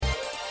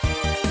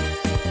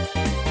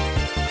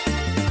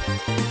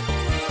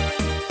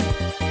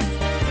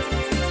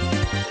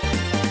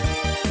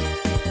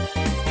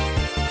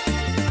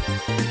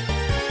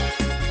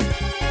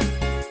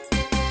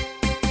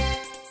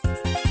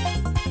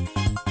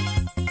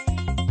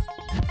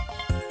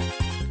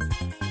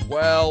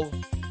Well,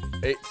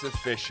 it's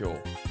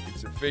official.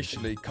 It's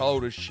officially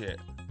cold as shit.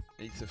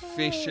 It's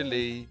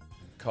officially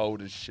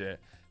cold as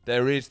shit.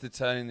 There is the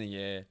turn in the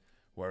year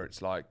where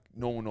it's like,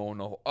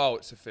 no. Oh,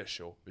 it's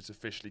official. It's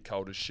officially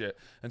cold as shit.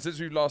 And since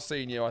we've last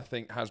seen you, I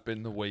think has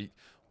been the week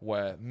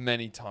where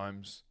many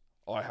times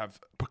I have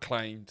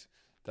proclaimed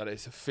that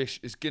it's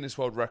Guinness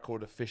World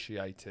Record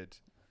officiated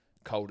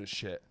cold as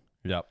shit.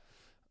 Yep.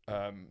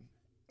 How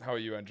are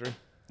you, Andrew?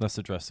 Let's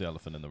address the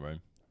elephant in the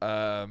room.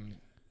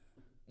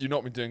 You've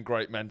not been doing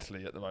great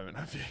mentally at the moment,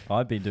 have you?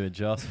 I've been doing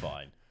just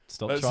fine.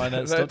 Stop Let's-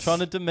 trying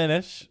to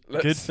diminish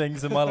good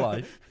things in my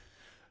life.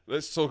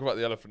 Let's talk about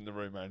the elephant in the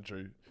room,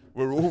 Andrew.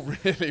 We're all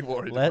really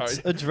worried Let's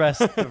about you. address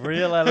the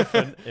real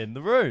elephant in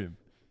the room.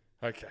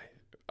 Okay.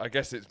 I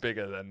guess it's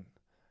bigger than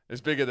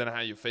how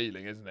you're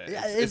feeling, isn't it?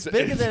 Yeah, it's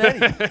bigger than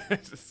anything.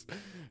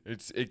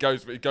 It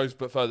goes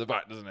but further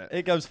back, doesn't it?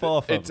 It goes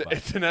far further back.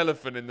 It's an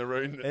elephant in the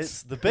room.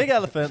 It's the big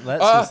elephant.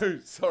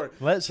 Sorry.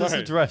 Let's just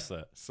address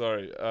it.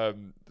 Sorry.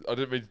 I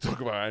didn't mean to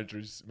talk about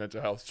Andrew's mental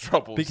health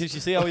troubles. Because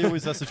you see how he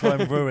always has to try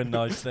and ruin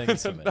nice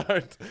things for me.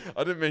 No,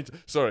 I didn't mean to.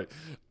 Sorry.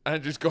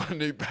 Andrew's got a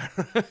new pair.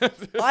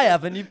 I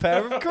have a new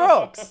pair of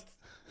Crocs.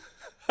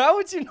 How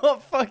would you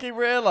not fucking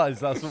realise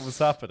that's what was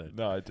happening?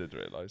 No, I did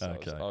realise.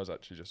 Okay. I was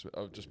actually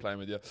just playing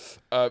with you.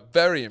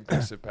 Very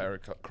impressive pair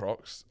of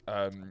Crocs.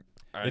 And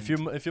If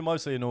you're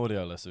mostly an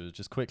audio listener,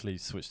 just quickly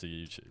switch to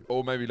YouTube.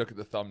 or maybe look at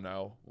the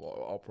thumbnail.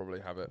 Well, I'll probably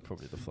have it.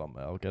 Probably the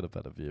thumbnail. I'll get a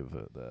better view of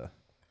it there.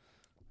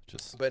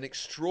 But an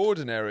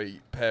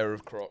extraordinary pair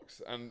of Crocs,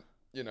 and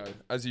you know,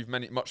 as you've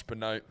much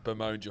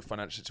bemoaned your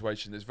financial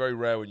situation, it's very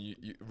rare when you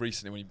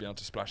recently when you've been able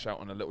to splash out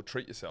on a little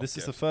treat yourself. This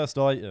is the first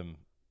item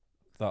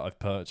that I've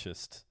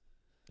purchased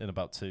in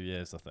about 2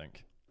 years, I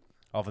think,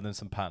 other than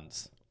some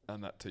pants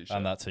and that t-shirt.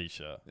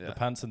 Yeah. Yeah. The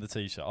pants and the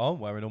t-shirt. Oh, I'm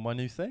wearing all my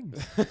new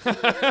things.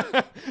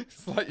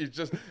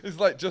 It's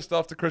like just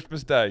after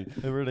Christmas Day.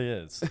 It really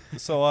is.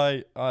 So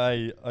I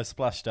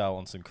splashed out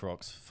on some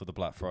Crocs for the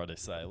Black Friday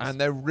sales. And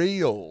they're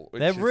real.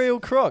 They're real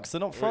Crocs. They're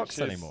not Crocs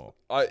anymore.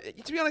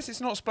 To be honest,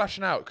 it's not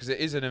splashing out because it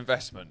is an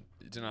investment.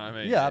 Do you know what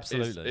I mean? Yeah,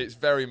 absolutely. It's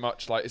very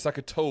much like it's like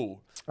a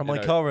tool. And my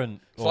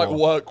current... It's like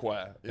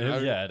workwear. You know?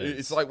 Yeah, it is.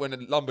 It's like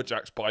when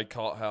lumberjacks buy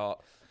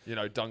Carhartt,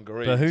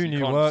 dungarees. But who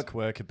knew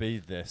workwear could be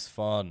this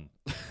fun?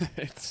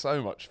 It's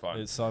so much fun.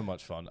 It's so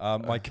much fun.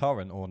 My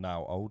current, or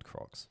now old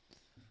Crocs,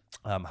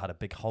 had a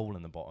big hole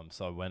in the bottom.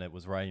 So when it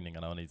was raining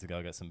and I needed to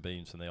go get some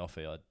beans from the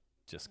offie, I'd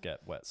just get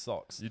wet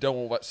socks. You don't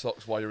want wet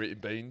socks while you're eating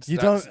beans.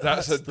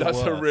 That's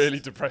a really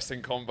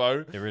depressing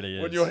combo. It really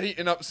is. When you're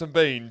heating up some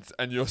beans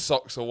and your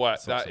socks are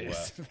wet, Socks are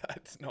wet.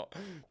 that's not.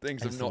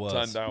 Things It's have the not worst.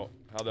 turned out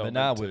how they're But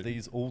now meant with to.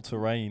 these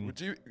all-terrain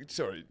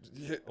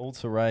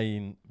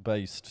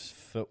based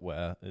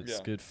footwear, it's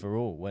Yeah. good for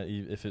all.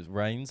 If it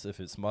rains, if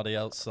it's muddy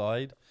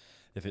outside,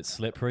 if it's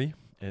slippery,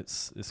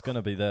 it's going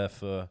to be there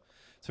to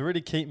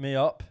really keep me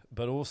up,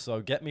 but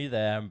also get me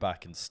there and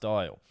back in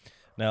style.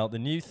 Now, the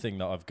new thing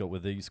that I've got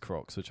with these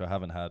Crocs, which I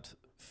haven't had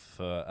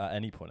at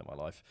any point in my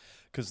life,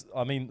 because,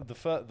 I mean,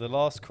 the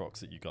last Crocs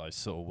that you guys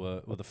saw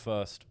were the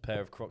first pair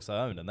of Crocs I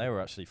owned, and they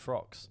were actually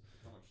frocks.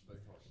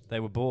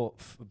 They were bought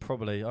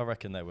probably, I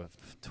reckon they were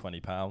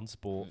 £20,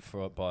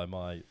 bought by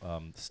my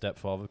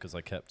stepfather because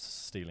I kept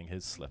stealing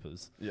his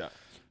slippers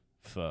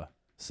for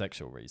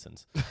sexual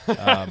reasons.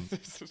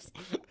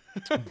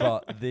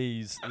 But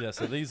these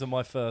are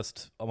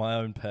my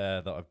own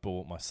pair that I've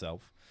bought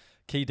myself.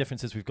 Key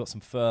difference is we've got some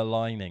fur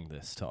lining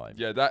this time.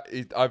 Yeah, that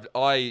is.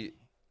 I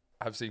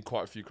have seen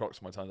quite a few Crocs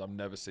in my time. I've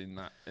never seen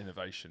that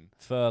innovation.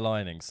 Fur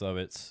lining, so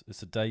it's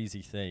a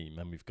daisy theme,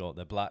 and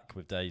they're black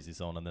with daisies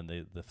on, and then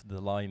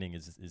the lining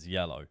is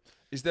yellow.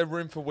 Is there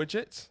room for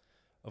widgets?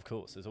 Of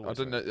course, there's I always.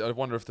 don't know. I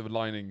wonder if the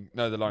lining.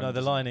 No, the lining. No,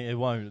 the lining it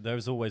won't.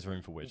 There's always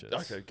room for widgets.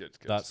 Okay, good.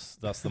 That's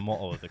the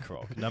motto of the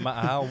Croc. No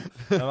matter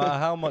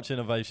how much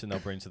innovation they'll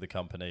bring to the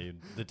company,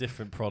 the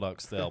different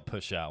products they'll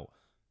push out,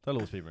 there'll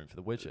always be room for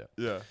the widget.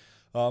 Yeah.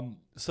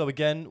 So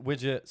again,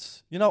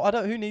 widgets.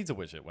 Who needs a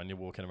widget when you're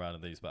walking around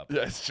in these bad boys?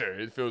 Yeah, it's true.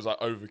 It feels like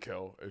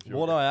overkill.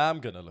 What I am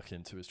gonna look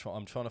into is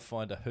I'm trying to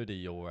find a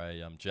hoodie or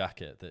a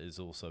jacket that is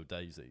also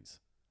daisies.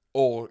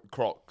 Or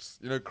Crocs.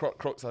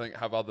 Crocs I think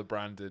have other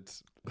branded.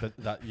 But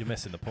you're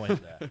missing the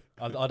point there.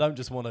 I don't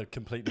just want to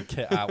completely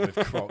kit out with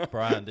Croc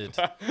branded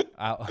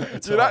out.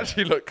 It'd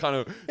actually look kind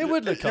of. It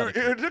would look kind of.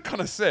 It would look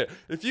kind of sick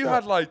if you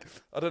had like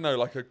I don't know,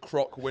 like a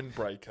Croc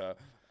windbreaker.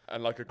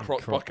 And like a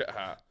Croc bucket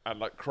hat and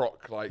like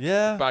Croc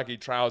baggy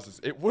trousers,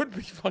 it would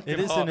be fucking. It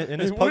is hard.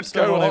 in its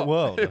post-ironic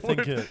world. I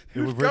think it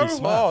would really go smash.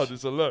 hard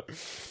as a look.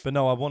 But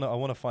no, I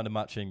want to find a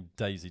matching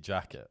daisy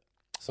jacket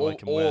so I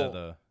can wear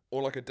the.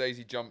 Or like a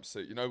daisy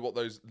jumpsuit. You know what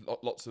those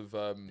lots of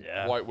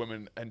white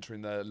women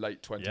entering their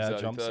late 20s,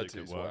 early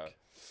 30s wear?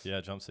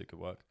 Yeah, jumpsuit could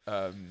work.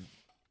 I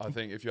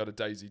think if you had a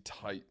daisy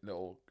tight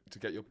little to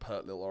get your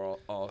pert little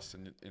arse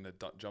in a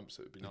jumpsuit,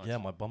 would be nice. Yeah,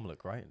 my bum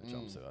looked great in the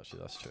jumpsuit. Actually,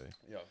 that's true.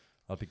 Yeah.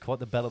 I'd be quite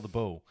the belle of the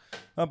ball.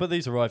 But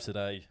these arrived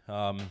today.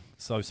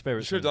 So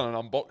spirits. We should have done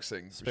an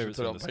unboxing. Spirits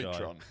we should put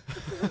it on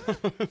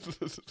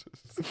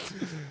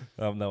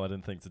Patreon. No, I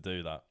didn't think to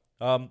do that.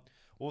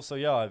 Also,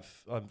 yeah,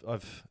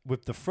 I've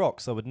with the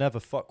frocks, I would never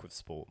fuck with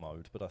sport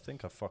mode, but I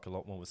think I fuck a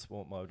lot more with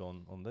sport mode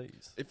on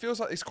these. It feels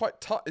like it's quite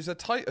tight. Is a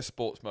tighter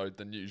sports mode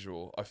than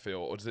usual, I feel,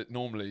 or does it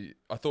normally?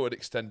 I thought it'd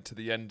extend to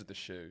the end of the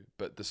shoe,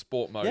 but the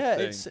sport mode Yeah,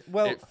 thing, it's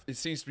well, it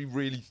seems to be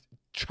really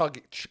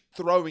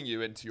throwing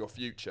you into your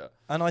future.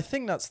 and I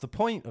think that's the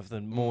point of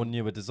the more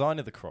newer design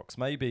of the Crocs.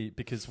 Maybe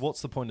because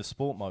what's the point of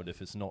sport mode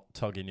if it's not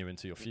tugging you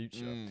into your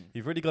future?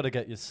 You've really got to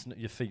get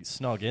your feet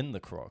snug in the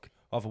Croc.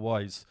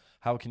 Otherwise,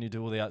 how can you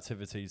do all the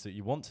activities that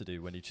you want to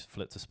do when you just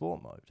flip to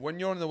sport mode? When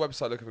you're on the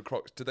website looking for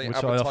Crocs, do they Which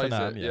advertise I often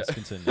am. it? Yes,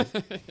 continue.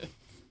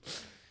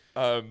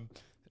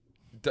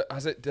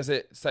 Does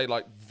it say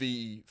like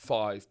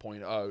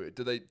V5.0?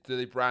 Do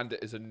they brand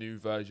it as a new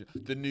version,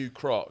 the new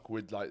Croc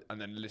with like,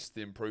 and then list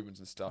the improvements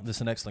and stuff?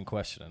 That's an excellent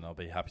question, and I'll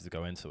be happy to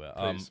go into it.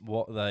 Please.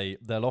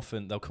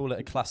 They'll call it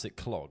a classic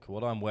clog.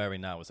 What I'm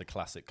wearing now is a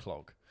classic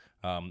clog,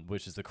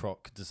 which is the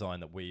Croc design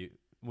that we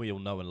all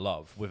know and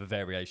love, with a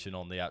variation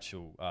on the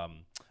actual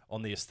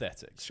on the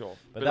aesthetics. Sure,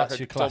 but that's like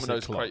your classic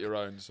Domino's clog. create your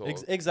own sort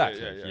of.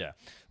 Exactly. Yeah,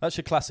 that's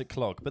your classic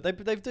clog. But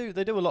they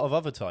do a lot of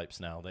other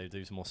types now. They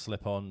do some more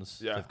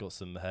slip-ons. Yeah. They've got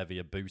some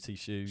heavier booty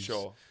shoes.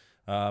 Sure.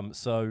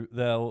 So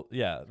they'll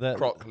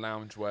Croc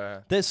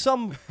loungewear. There's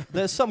some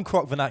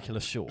Croc vernacular,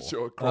 sure.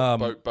 Sure,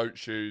 Croc boat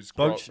shoes.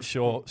 Boat,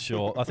 Croc.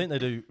 sure. I think they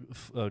do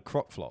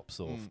Croc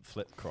flops or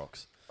flip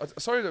Crocs.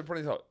 Sorry to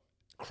point this out.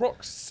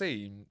 Crocs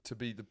seem to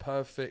be the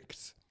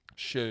perfect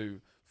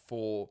shoe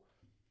for.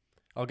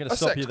 I'm going to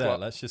stop you there.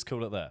 Let's just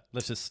call it there.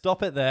 Let's just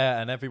stop it there,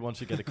 and everyone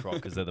should get a Croc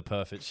because they're the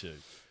perfect shoe.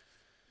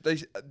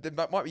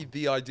 That might be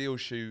the ideal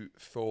shoe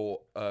for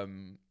a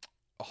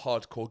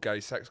hardcore gay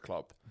sex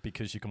club.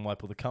 Because you can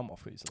wipe all the cum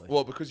off easily.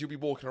 Well, because you'll be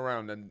walking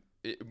around and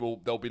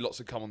there'll be lots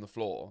of cum on the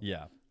floor.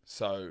 Yeah.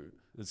 So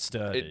it's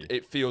sturdy.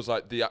 It feels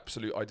like the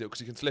absolute ideal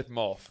because you can slip them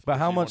off. But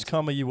how much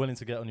cum are you willing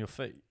to get on your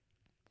feet?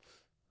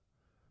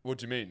 What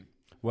do you mean?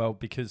 Well,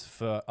 because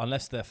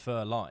unless they're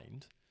fur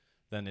lined,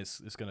 then it's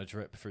going to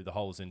drip through the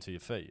holes into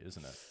your feet,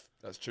 isn't it?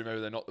 That's true. Maybe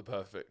they're not the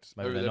perfect.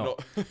 Maybe they're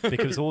not.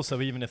 Because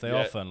also, even if they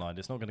are fur lined,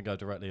 it's not going to go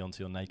directly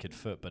onto your naked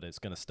foot, but it's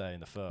going to stay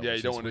in the fur. Yeah,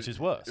 which is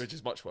worse. Which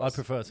is much worse. I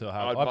prefer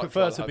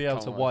to be able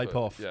to wipe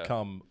off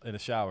cum in a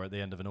shower at the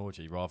end of an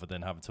orgy rather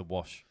than having to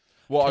wash.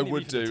 What I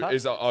would do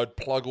is I'd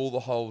plug all the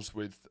holes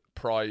with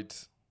Pride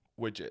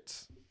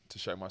widgets to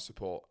show my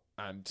support.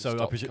 And so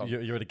I presume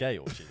you're at a gay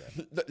orgy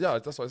then? Yeah,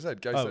 that's what I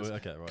said. Gay sex.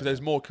 Okay, right. Because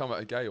there's more cum at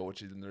a gay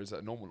orgy than there is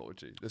at a normal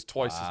orgy. There's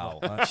twice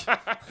as much.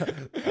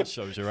 That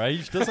shows your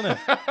age, doesn't it?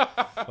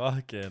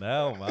 Fucking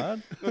hell,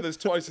 man. No, there's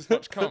twice as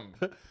much cum.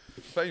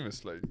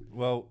 Famously.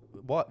 Well,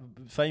 what?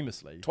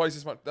 Famously? Twice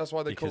as much. That's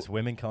why because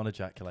women can't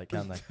ejaculate,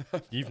 can they?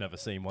 You've never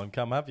seen one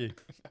come, have you?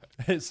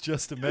 It's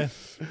just a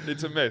myth.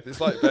 It's a myth. It's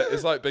like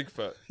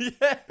Bigfoot.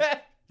 Yeah.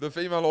 The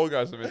female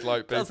orgasm is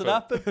like Bigfoot. Doesn't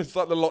happen. It's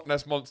like the Loch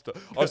Ness monster.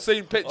 I've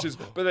seen pictures,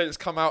 but then it's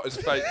come out as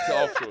fake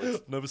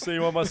afterwards. Never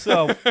seen one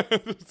myself.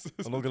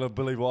 I'm not going to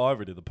believe what I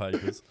read in the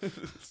papers.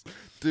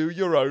 Do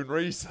your own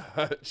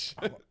research.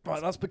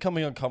 Right, that's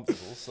becoming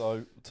uncomfortable.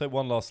 So take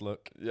one last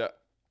look. Yeah.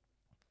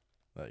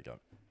 There you go.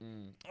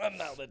 And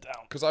now they're down.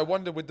 Because I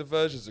wonder with the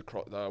versions of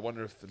Croc though, I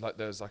wonder if like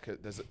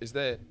is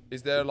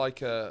there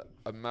like a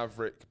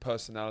maverick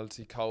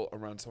personality cult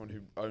around someone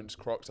who owns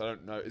Crocs? I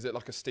don't know. Is it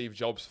like a Steve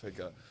Jobs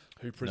figure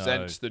who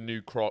presents the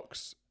new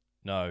Crocs?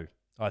 No.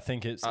 I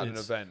think it's an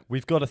event.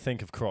 We've got to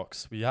think of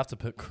Crocs. We have to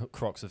put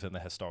Crocs within the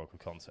historical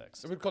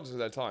context. In the context of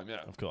their time,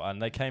 yeah. Of course.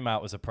 And they came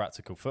out as a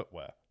practical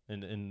footwear.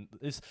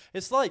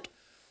 It's like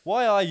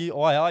why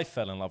I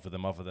fell in love with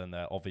them other than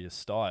their obvious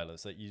style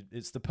is that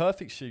it's the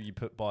perfect shoe you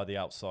put by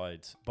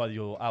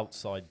your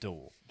outside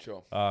door.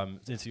 Sure.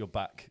 Into your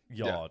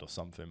backyard or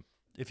something.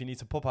 If you need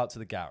to pop out to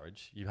the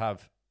garage,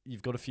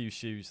 you've got a few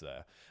shoes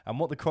there. And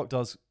what the Croc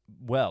does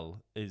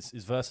well is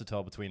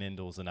versatile between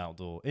indoor and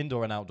outdoor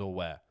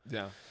wear.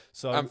 Yeah.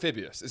 So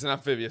amphibious. It's an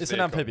amphibious. It's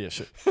vehicle. an amphibious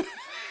shoe.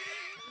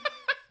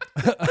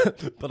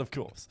 But of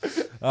course.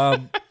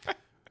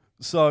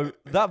 So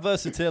that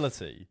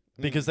versatility.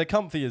 Because they're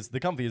comfy as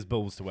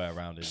balls to wear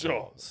around indoors.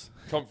 Sure.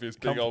 Comfy as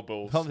big old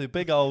balls. Comfy,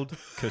 big old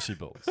cushy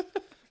balls.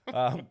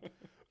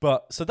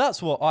 But so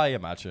that's what I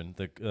imagine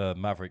the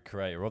Maverick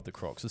creator of the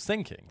Crocs was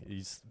thinking.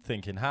 He's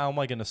thinking, how am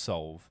I going to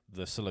solve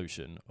the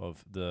solution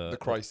of the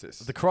crisis?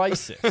 The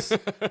crisis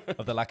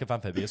of the lack of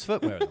amphibious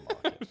footwear in the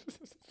market.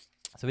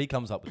 So he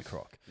comes up with a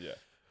Croc. Yeah.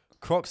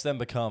 Crocs then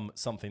become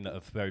something that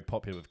are very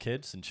popular with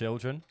kids and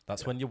children.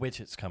 That's when your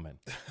widgets come in.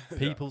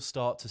 People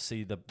start to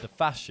see the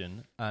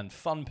fashion and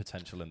fun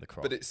potential in the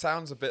Croc. But it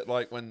sounds a bit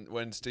like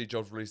when Steve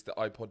Jobs released the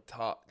iPod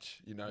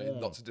Touch, in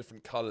lots of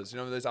different colours. You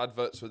know those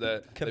adverts where they're...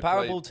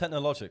 Comparable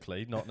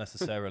technologically, not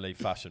necessarily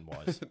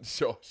fashion-wise.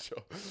 Sure.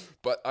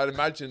 But I'd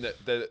imagine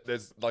that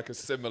there's like a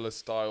similar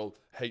style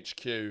HQ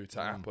to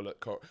Apple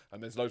at Croc,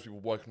 and there's loads of people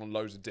working on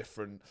loads of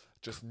different...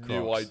 Just Crocs.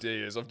 New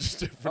ideas of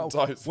just different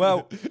types.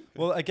 Well,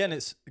 again,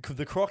 it's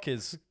the Croc.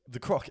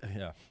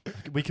 Yeah,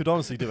 we could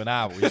honestly do an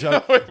hour.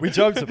 We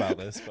joked about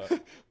this, but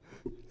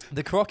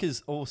the Croc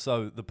is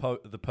also the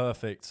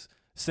perfect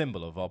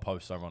symbol of our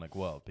post-ironic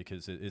world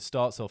because it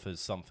starts off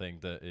as something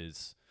that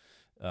is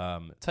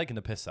taken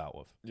the piss out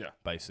of. Yeah.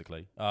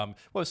 Basically. Well,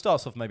 it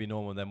starts off maybe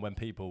normal, and then when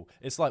people,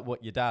 it's like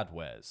what your dad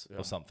wears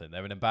or something.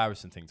 They're an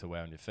embarrassing thing to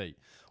wear on your feet.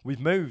 We've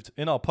moved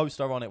in our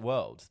post-ironic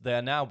world. They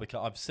are now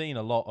because I've seen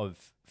a lot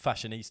of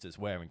fashionistas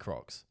wearing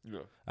Crocs,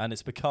 and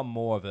it's become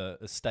more of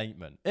a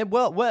statement.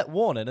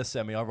 Worn in a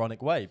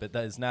semi-ironic way, but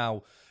there's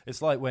now.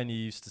 It's like when you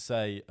used to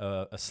say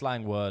a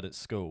slang word at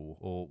school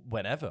or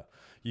whenever.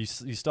 You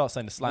start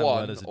saying the slang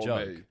word as a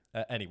joke.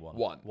 Anyone.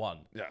 One.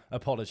 Yeah.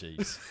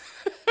 Apologies.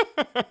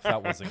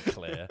 That wasn't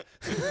clear.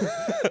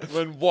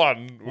 When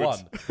one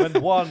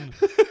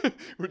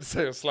would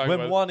say a slang when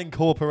word. one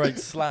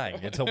incorporates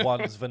slang into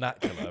one's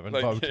vernacular and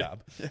vocab,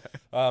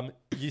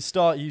 you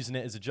start using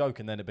it as a joke,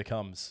 and then it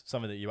becomes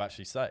something that you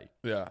actually say.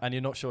 Yeah. And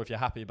you're not sure if you're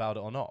happy about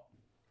it or not.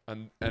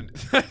 And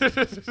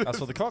That's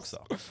what the Crocs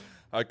are.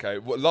 Okay.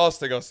 Well, last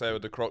thing I'll say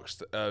with the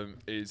Crocs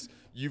is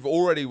you've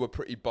already were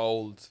pretty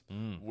bold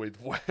with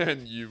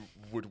when you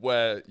would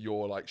wear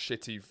your like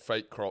shitty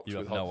fake Crocs. You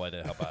have no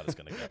idea how bad it's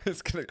going to get.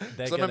 It's gonna.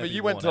 They're So I remember gonna be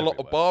you went to worn a lot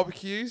of everywhere.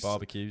 barbecues.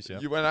 Barbecues, yeah.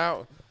 You went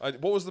out.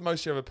 What was the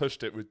most you ever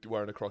pushed it with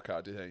wearing a Croc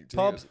out? Do you think?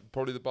 Pub.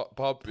 Probably the pub.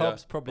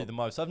 Pub's probably the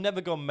most. I've never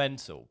gone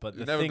mental, but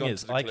You've the never thing gone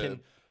is, to the I clear. can.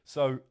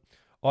 So,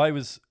 I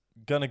was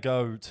gonna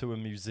go to a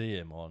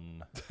museum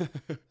on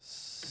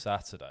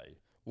Saturday.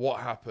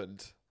 What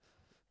happened?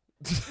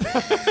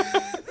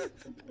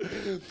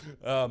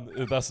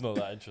 That's not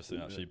that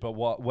interesting actually. But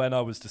when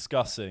I was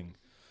discussing,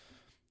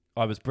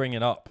 I was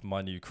bringing up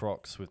my new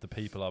Crocs with the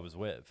people I was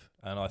with,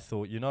 and I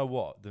thought, you know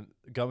what,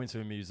 going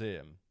to a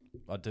museum,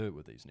 I'd do it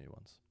with these new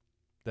ones.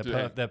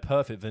 They're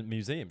perfect for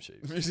museum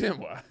shoes. Museum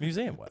wear.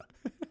 Museum wear.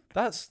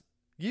 That's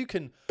you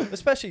can,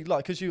 especially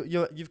like because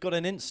you've got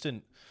an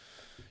instant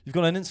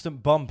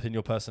bump in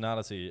your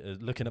personality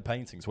looking at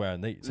paintings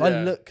wearing these. Yeah.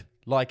 I look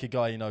like a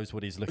guy who knows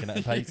what he's looking at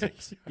in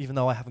paintings, even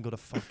though I haven't got a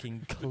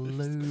fucking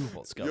clue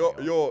what's going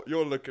on.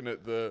 You're looking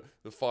at the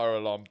fire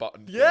alarm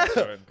button. Yeah.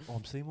 Going, Oh,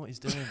 I'm seeing what he's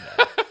doing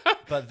there.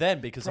 But then,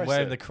 because I'm Press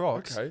wearing it. the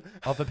Crocs, Okay.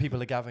 other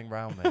people are gathering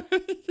round me.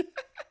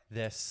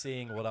 They're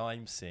seeing what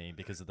I'm seeing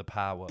because of the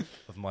power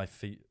of my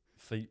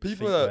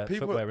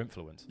footwear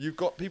influence. You've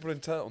got people in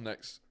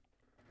turtlenecks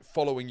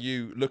following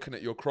you, looking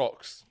at your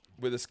Crocs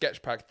with a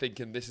sketch pad,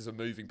 thinking this is a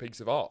moving piece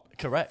of art.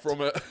 Correct.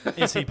 From a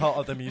Is he part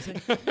of the museum?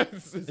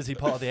 Is he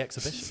part of the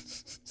exhibition?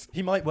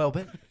 He might well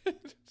be.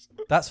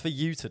 That's for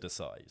you to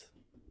decide.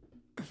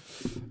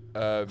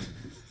 When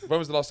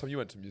was the last time you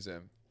went to a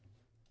museum?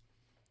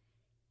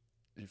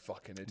 You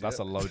fucking idiot. That's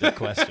a loaded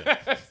question.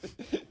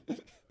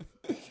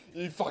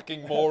 You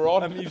fucking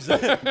moron. A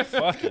museum.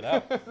 Fucking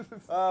hell.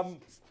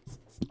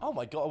 Oh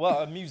my god. Well,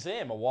 a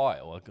museum a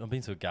while. I've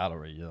been to a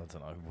gallery. I don't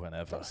know,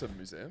 whenever. That's a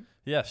museum.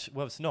 Yeah.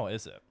 Well, it's not,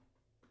 is it?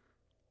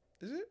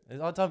 Is it?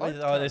 I don't. I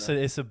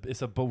don't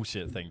It's a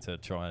bullshit thing to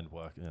try and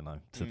work.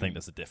 To think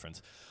there's a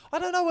difference. I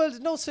don't know. Well,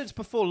 not since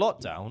before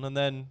lockdown, and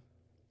then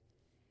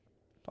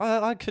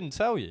I couldn't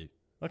tell you.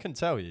 I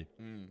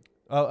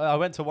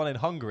went to one in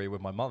Hungary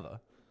with my mother.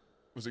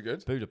 Was it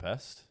good?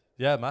 Budapest.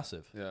 Yeah,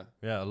 massive. Yeah.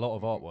 Yeah, a lot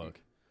of artwork.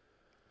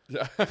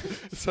 Yeah.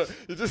 So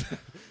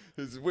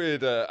it's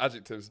weird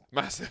adjectives.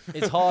 Massive.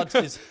 It's hard.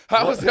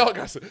 How was the art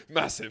gas?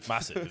 Massive.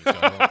 Massive. It was,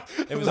 going on.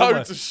 It was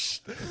loads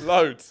almost, of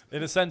loads.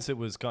 in a sense, it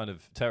was kind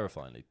of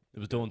terrifying. It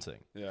was daunting.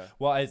 Yeah.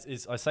 Well, I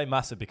say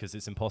massive because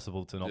it's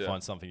impossible to not Yeah.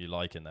 find something you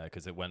like in there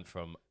because it went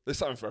from There's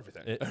something for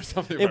everything. It- There's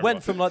something for it went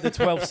everyone. from like the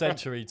 12th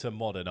century to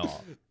modern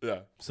art. Yeah.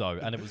 So,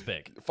 and it was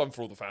big. Fun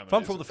for all the family.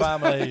 Fun for all the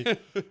family.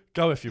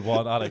 Go if you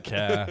want. I don't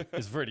care.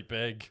 It's really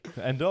big.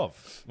 End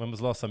of. When was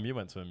the last time you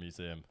went to a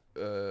museum?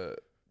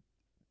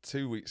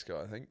 2 weeks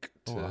ago, I think,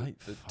 to Alright,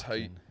 the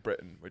Tate fucking-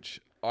 Britain, which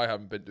I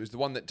haven't been to. It's the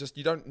one that just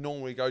you don't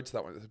normally go to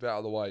that one. It's a bit out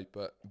of the way,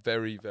 but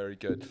very, very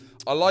good.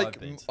 I like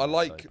been to I the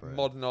like Tate Britain.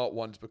 modern art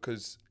ones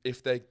because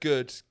if they're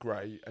good,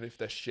 great, and if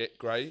they're shit,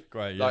 great.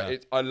 Great,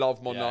 Like yeah. I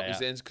love modern Yeah, art yeah.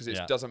 museums because it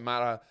Yeah. doesn't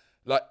matter.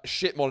 Like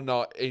shit, modern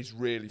art is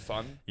really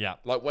fun. Yeah.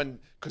 Like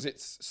because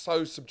it's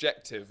so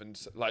subjective and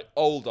like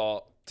old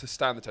art to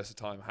stand the test of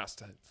time has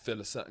to fill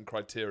a certain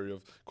criteria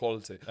of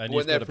quality. And But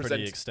you've got a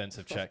pretty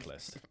extensive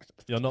checklist.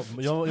 You're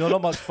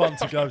not much fun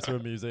to go to a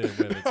museum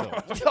with at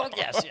all. Oh,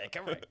 yes, yeah,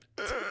 correct.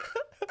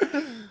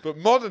 But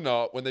modern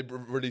art, when they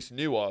release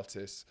new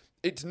artists,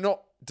 it's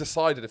not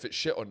decided if it's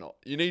shit or not.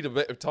 You need a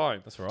bit of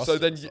time. That's for us So to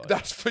then decide.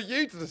 that's for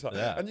you to decide.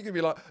 Yeah. And you can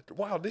be like,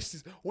 wow,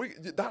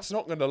 that's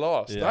not going to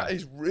last. Yeah. That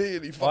is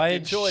really fucking I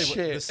enjoy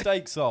shit. the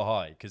stakes are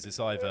high because it's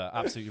either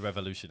absolutely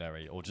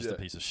revolutionary or just a Yeah.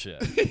 piece of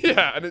shit.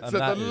 Yeah, and it's And the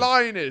that is-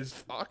 line is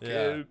fucking.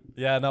 Yeah,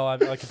 yeah, no, I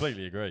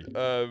completely agree.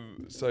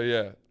 So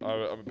yeah,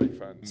 I'm a big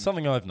fan.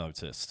 Something I've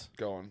noticed.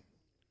 Go on.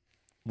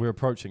 We're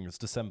approaching. It's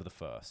December the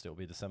 1st. It'll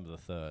be December the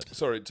 3rd.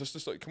 Sorry,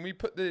 just like, can we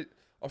put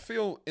I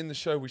feel in the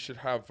show we should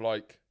have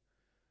like,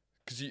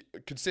 because you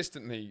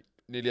consistently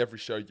nearly every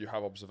show you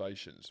have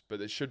observations, but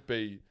there should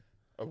be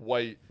a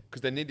way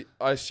because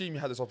I assume you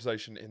had this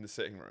observation in the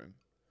sitting room,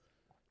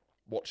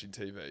 watching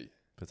TV.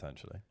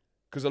 Potentially.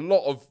 because a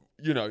lot of,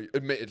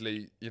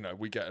 admittedly,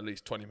 we get at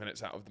least 20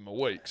 minutes out of them a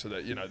week, so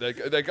that,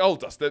 they're gold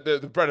dust. They're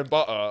the bread and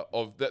butter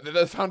of, they're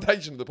the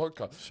foundation of the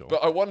podcast. Sure.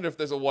 But I wonder if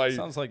there's a way.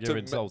 Sounds like you're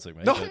insulting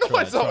me. No, I'm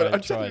not insulting.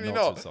 I'm try genuinely not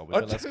to not. insult me,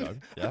 but let's go.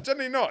 Yeah? I'm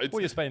genuinely not.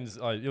 All you're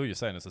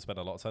saying is I spend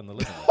a lot of time in the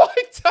living room.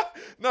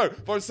 No,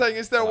 but I'm saying,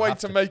 is there a I'll way have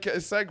to to. make it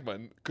a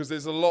segment? Because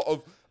there's a lot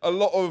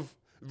of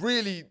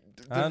really.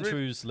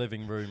 Andrew's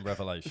living room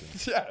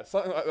revelations. Yeah,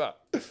 something like that.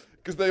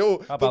 Because they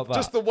all. How about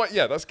Just that? the way.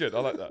 Yeah, that's good. I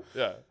like that.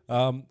 Yeah.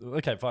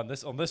 Okay, fine.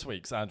 On this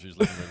week's Andrew's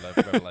living room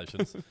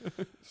revelations,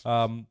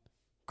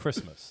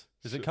 Christmas.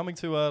 Is it coming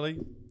too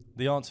early?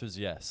 The answer is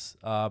yes.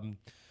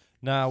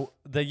 Now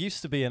there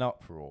used to be an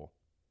uproar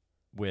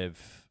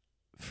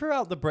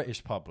throughout the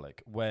British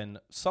public when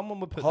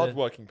someone would put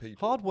Hardworking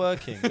people.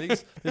 hardworking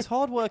this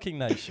hardworking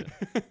nation,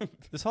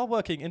 this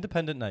hardworking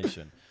independent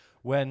nation,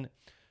 when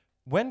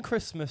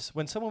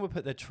someone would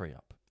put their tree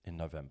up in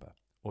November,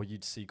 or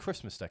you'd see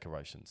Christmas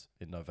decorations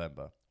in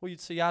November, or you'd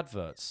see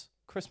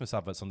Christmas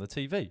adverts on the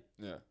TV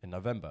in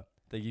November,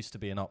 there used to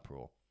be an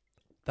uproar.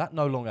 That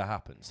no longer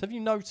happens. Have you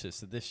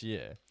noticed that this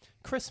year,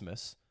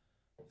 Christmas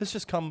has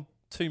just come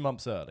 2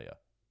 months earlier?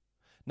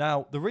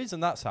 Now, the reason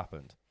that's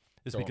happened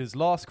is because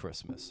last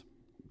Christmas,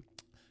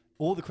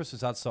 all the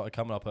Christmas ads started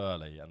coming up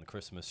early and the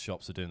Christmas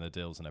shops are doing their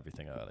deals and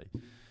everything early,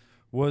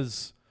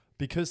 was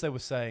because they were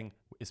saying,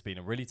 it's been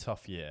a really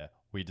tough year,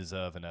 we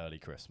deserve an early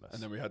Christmas.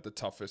 And then we had the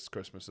toughest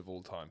Christmas of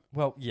all time.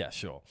 Well, yeah,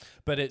 sure.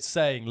 But it's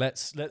saying,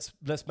 let's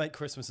make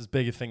Christmas as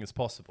big a thing as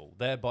possible,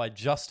 thereby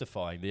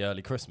justifying the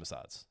early Christmas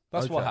ads.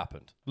 That's what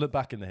happened. Look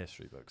back in the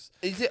history books.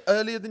 Is it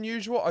earlier than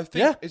usual? I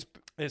think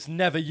It's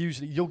never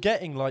usually. You're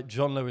getting like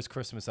John Lewis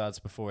Christmas ads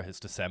before it hits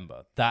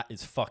December. That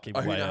is fucking way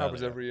I think that earlier.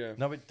 happens every year.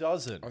 No, it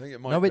doesn't. I think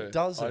it might No, do. it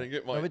doesn't. I think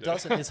it might No, it do.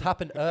 doesn't. It's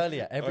happened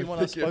earlier. Everyone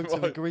I think it spoke to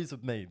might. agrees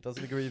with me.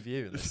 Doesn't agree with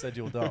you. They said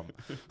you're dumb.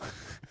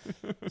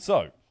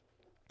 So,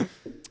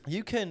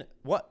 you can...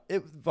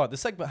 the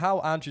segment, how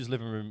Andrew's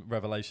living room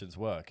revelations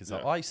work is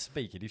that I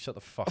speak and you shut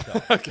the fuck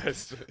up. Okay.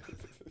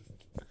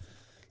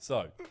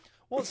 So,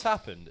 what's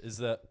happened is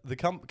that the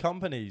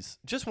companies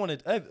just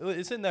wanted...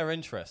 it's in their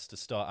interest to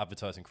start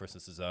advertising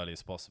Christmas as early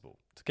as possible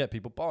to get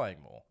people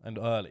buying more and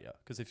earlier.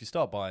 Because if you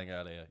start buying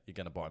earlier, you're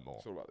going to buy more.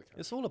 It's all about the cash.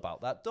 It's all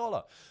about that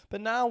dollar.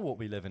 But now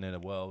we live in a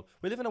world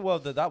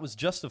that was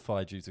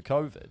justified due to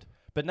COVID.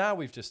 But now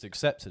we've just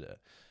accepted it.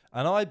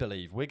 And I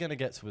believe we're going to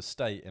get to a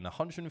state in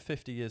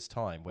 150 years'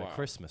 time where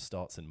Christmas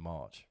starts in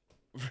March.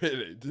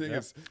 Really? Do you think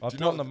it's? I've do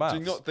done the you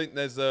maths. not think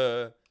there's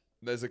a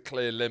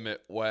clear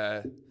limit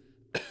where?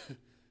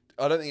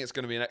 I don't think it's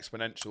going to be an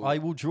exponential. I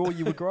will draw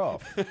you a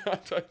graph.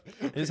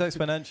 It's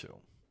exponential.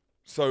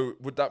 So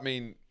would that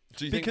mean?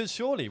 Do you think? Because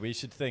surely we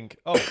should think,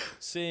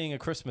 seeing a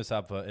Christmas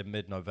advert in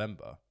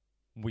mid-November,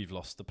 we've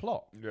lost the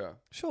plot. Yeah.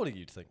 Surely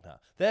you'd think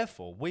that.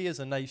 Therefore, we as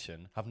a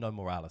nation have no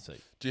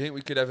morality. Do you think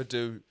we could ever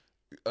do?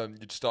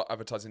 You'd start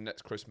advertising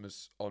next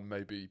Christmas on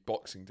maybe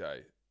Boxing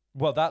Day.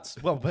 Well, but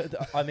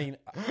I mean,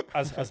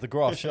 as the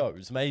graph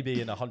shows, maybe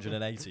in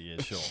 180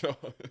 years, sure.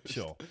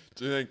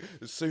 Do you think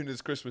as soon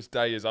as Christmas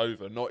Day is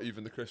over, not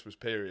even the Christmas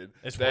period,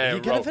 It's what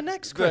you get for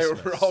next they're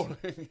Christmas.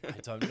 rolling?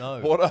 I don't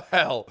know. What a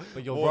hell!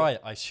 But you're right.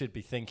 I should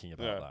be thinking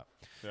about that.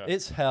 Yeah.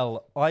 It's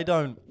hell.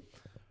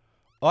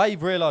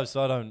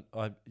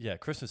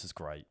 Christmas is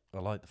great. I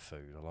like the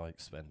food. I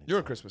like spending. You're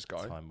a Christmas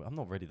guy. time. I'm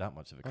not really that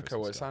much of a Christmas Okay,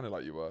 well, it guy. sounded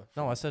like you were.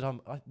 No, I said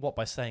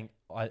by saying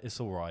it's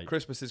all right.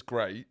 Christmas is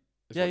great.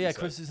 is Yeah, what you yeah, said.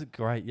 Christmas is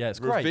great. Yeah, it's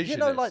great. You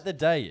know, Revisionist. like the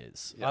day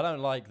is. Yeah. I don't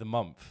like the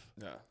month.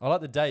 Yeah. I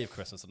like the day of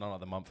Christmas. I don't like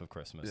the month of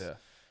Christmas. Yeah.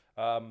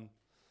 I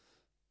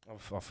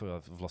feel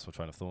I've lost my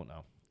train of thought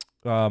now.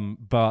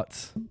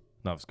 But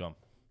no, it's gone.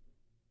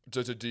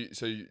 I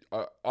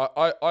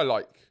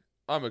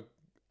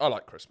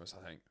like Christmas.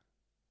 I think.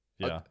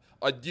 Yeah.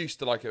 I used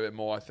to like it a bit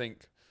more. I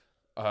think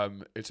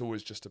it's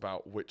always just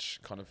about which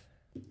kind of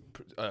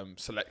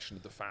selection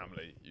of the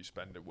family you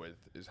spend it with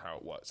is how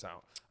it works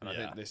out. And I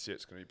think this year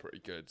it's going to be pretty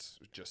good.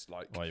 Just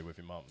like Why are you with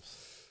your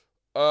mums?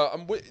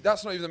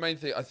 that's not even the main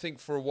thing. I think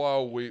for a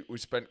while we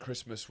spent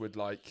Christmas with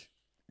like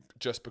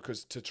just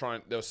because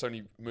there were so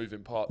many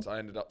moving parts. I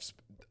ended up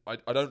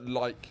I don't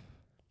like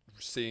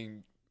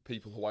seeing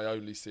people who I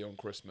only see on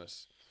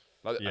Christmas.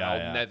 And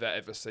I'll never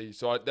ever see.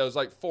 So there was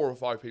like 4 or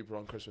 5 people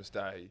on Christmas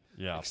Day,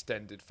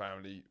 extended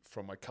family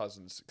from my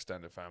cousin's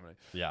extended family,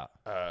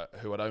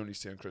 who I'd only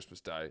see on Christmas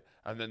Day,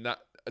 and then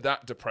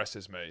that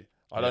depresses me.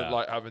 I don't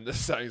like having the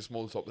same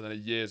small talk, but then a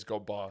year's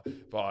gone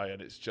by,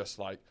 and it's just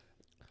like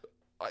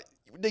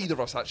neither of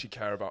us actually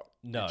care about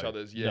each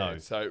other's year. No.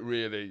 So it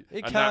really,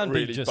 It and can that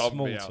really be just bummed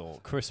small me out.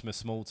 talk, Christmas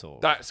small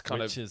talk. That's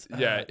kind which of is,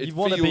 it you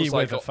want to be feels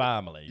like with a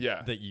family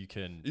that you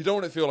can. You don't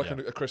want to feel like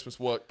a Christmas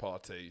work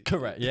party.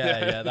 Correct.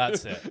 Yeah,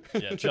 that's it.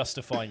 Yeah,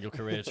 justifying your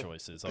career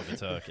choices over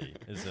turkey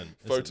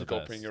isn't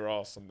Photocopying your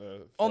ass on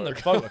the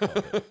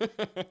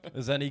photocopy.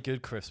 As any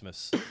good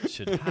Christmas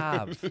should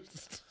have.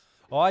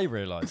 I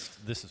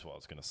realised, this is what I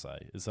was going to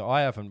say, is that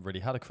I haven't really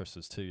had a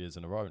Christmas 2 years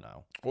in a row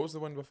now. What was the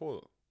one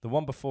before? The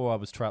one before I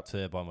was trapped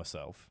here by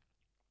myself.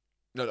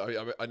 No,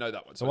 I know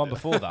that one. The one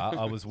before that,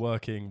 I was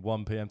working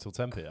 1 p.m. till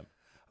 10 p.m.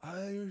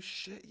 Oh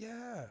shit!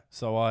 Yeah.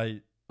 So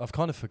I've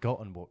kind of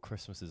forgotten what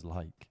Christmas is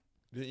like.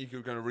 You think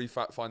you're going to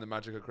find the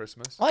magic of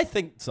Christmas? I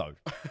think so.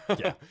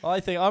 Yeah,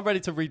 I think I'm ready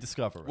to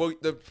rediscover it. Well,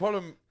 the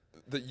problem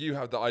that you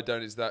have that I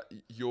don't is that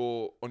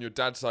on your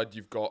dad's side,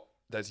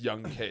 there's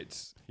young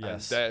kids,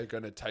 Yes. and they're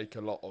going to take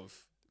a lot of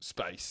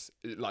space.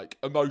 Like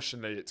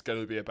emotionally, it's going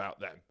to be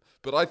about them.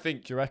 But I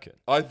think Do you reckon?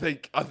 I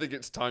think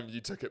it's time you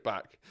took it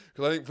back,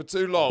 because I think for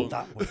too long.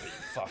 That would be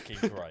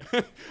fucking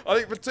great. I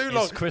think for too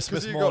long. It's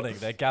Christmas 'cause morning.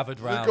 They're gathered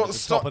You've round got at to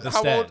the top of the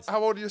how stairs.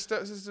 how old are your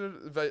stepsister?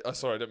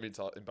 Sorry, I don't mean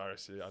to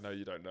embarrass you. I know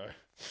you don't know.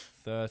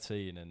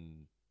 13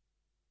 and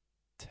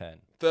 10.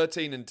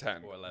 13 and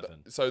 10. Or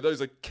 11. So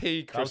those are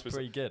key That was Christmas.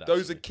 pretty good,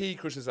 Those are actually. key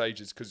Christmas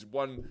ages, because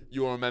one,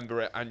 you'll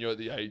remember it and you're at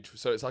the age.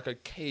 So it's like a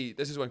key.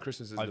 This is when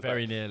Christmas is. I the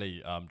very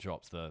nearly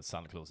dropped the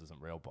Santa Claus isn't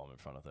real bomb in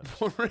front of them.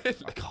 best. Really?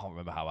 I can't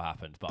remember how it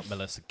happened, but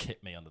Melissa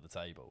kicked me under the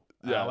table.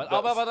 Yeah, I went,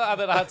 that's- and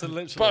then I had to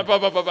literally.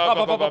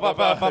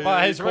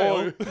 It's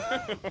real.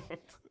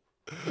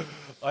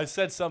 I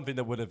said something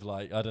that would have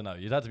I don't know.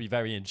 You'd have to be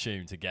very in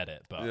tune to get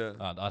it, but Yeah.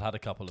 I'd had a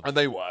couple of. And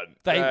they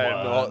weren't. They They're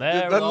weren't. not.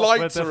 They're The off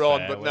lights with the are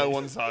on, but no fairways.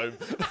 one's home.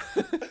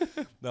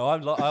 No, I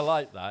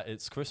like that.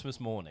 It's Christmas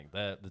morning.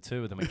 The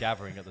two of them are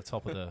gathering at the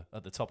top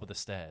of the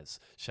stairs,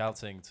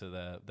 shouting to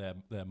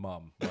their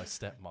mum, my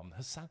stepmom.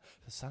 Has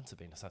Santa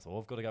been? Oh,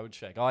 I've got to go and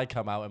check. I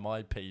come out in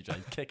my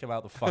PJ, kick him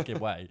out the fucking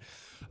way,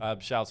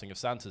 shouting if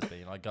Santa's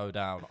been. I go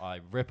down,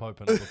 I rip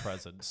open all the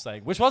presents,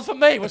 saying, "Which one's for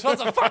me? Which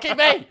one's for fucking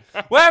me?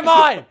 Where am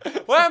I?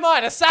 Where am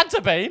I? Has Santa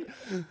been?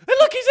 And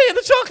look, he's eating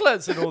the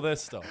chocolates and all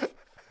this stuff."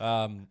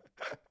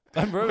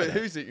 I'm ruining Wait, it.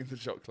 who's eating the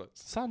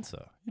chocolates?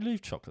 Santa. You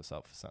leave chocolates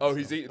out for Santa. Oh,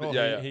 he's eating. Oh,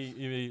 Yeah, He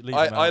leaves them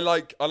I out.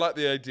 like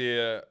the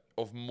idea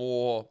of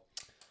more.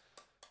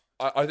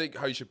 I think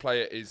how you should play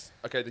it is,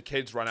 okay, the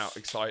kids run out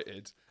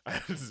excited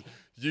and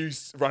you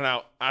run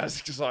out as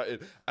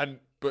excited,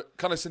 but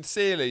kind of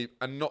sincerely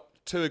and not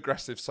too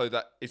aggressive, so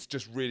that it's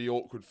just really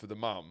awkward for the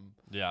mum.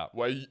 Yeah.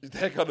 Where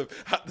they're kind of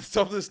at the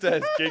top of the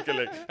stairs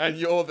giggling and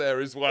you're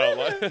there as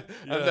well. And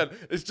then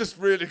it's just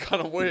really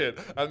kind of weird.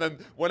 And then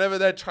whenever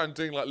they're trying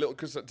doing like little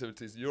Christmas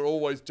activities, you're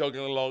always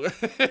jogging along.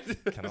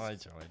 Can I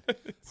join?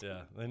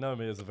 Yeah, they know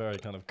me as a very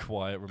kind of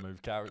quiet,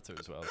 removed character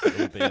as well. So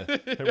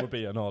it would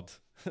be an odd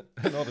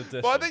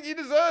addition. But I think you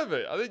deserve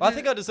it. I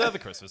think I deserve a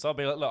Christmas. I'll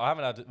be like, look, I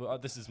haven't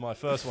had. This is my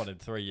first one in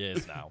 3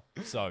 years now.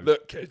 So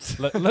Look, kids.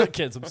 look,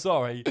 kids, I'm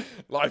sorry.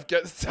 Life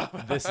gets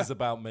tough. This is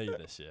about me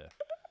this year.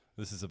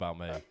 This is about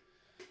me.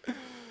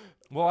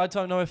 Well, I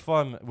don't know if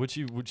I'm. Would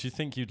you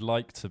think you'd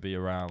like to be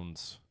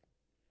around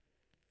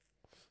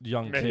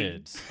young Me.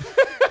 kids?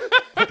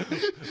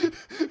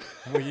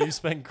 Will you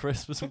spend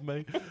Christmas with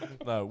me?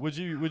 No. Would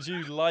you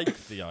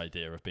like the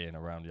idea of being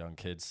around young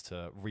kids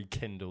to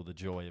rekindle the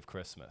joy of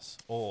Christmas,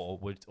 or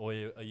are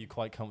you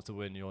quite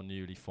comfortable in your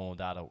newly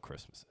formed adult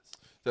Christmases?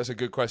 That's a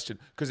good question,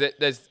 because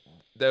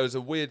there was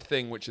a weird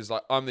thing, which is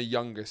like I'm the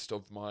youngest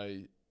of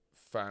my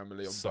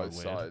family on both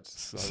sides.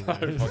 So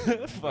fucking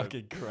weird.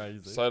 fucking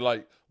crazy. So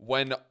like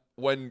when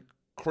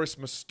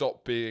Christmas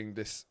stopped being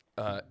this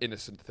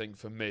innocent thing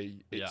for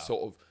me, it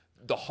sort of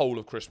the whole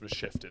of Christmas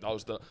shifted. I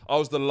was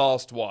the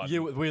last one. they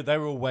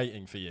were all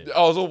waiting for you.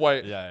 I was all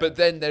waiting. Yeah, But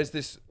then there's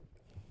this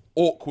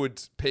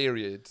awkward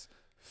period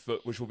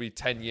which will be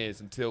 10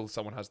 years until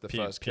someone has the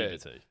first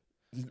kid. Puberty.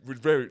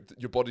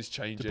 Your body's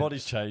changing. The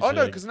body's changing. Oh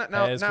no, because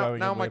hair's growing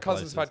now in my weird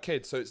cousins have places. had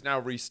kids, so it's now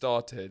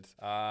restarted.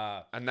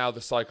 Ah. And now the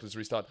cycle has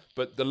restarted.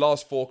 But the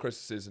last 4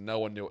 Christmases, no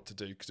one knew what to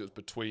do because it was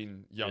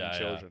between young Yeah,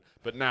 children.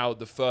 But now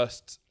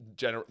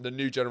the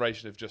new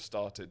generation have just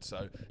started,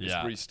 so it's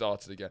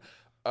restarted again.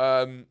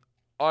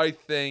 I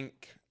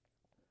think,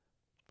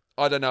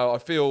 I don't know. I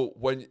feel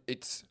when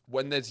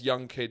there's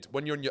young kids,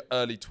 when you're in your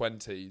early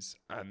 20s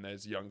and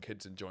there's young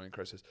kids enjoying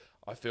Christmas,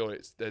 I feel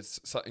there's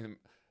something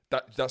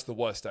that's the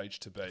worst age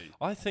to be.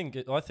 I think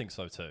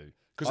so too.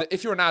 Because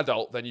if you're an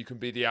adult, then you can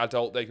be the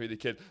adult, they can be the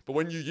kid. But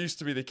when you used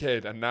to be the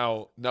kid and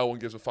now no one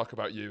gives a fuck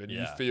about you and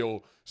you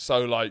feel so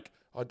like,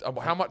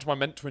 how much am I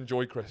meant to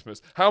enjoy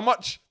Christmas? How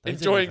much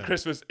enjoying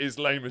Christmas is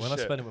lame as shit? When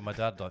I spent it with my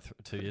dad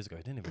 2 years ago,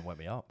 he didn't even wake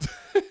me up.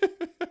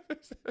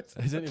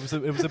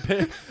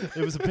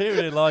 It was a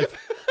period in life.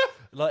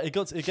 Like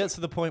it gets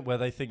to the point where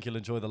they think you'll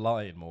enjoy the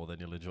lion more than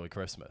you'll enjoy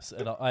Christmas.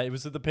 And it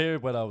was at the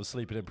period when I was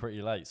sleeping in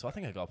pretty late. So I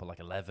think I got up at like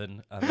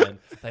 11, and then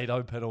they'd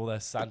open all their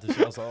Santa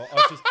shit.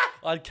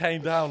 I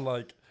came down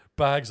like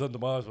bags under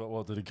my eyes. Like,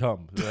 well, did he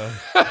come? Yeah.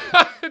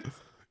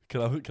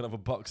 Can I have a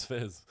box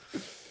fizz?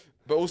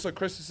 But also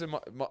Christmas in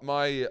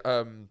my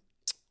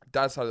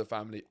dad's side of the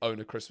family own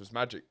a Christmas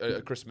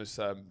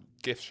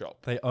gift shop.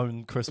 They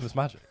own Christmas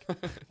magic.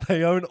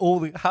 They own all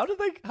the. How do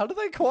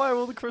they acquire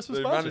all the Christmas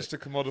They magic? managed to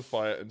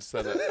commodify it and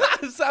sell it.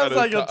 It sounds at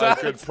like your a dad.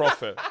 good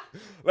profit.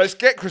 Let's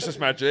get Christmas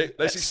magic.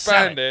 Let's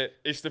expand it.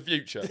 It's the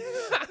future.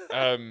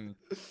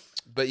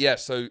 But yeah,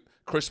 so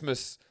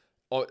Christmas,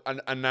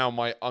 and now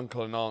my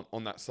uncle and aunt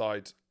on that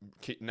side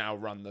now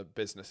run the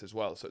business as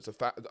well. So it's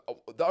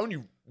the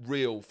only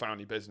real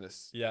family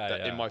business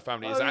in my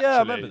family I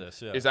remember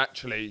this. Yeah. is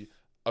actually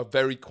a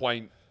very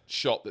quaint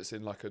shop that's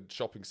in like a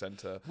shopping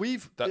centre.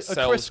 We've that a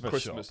sells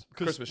Christmas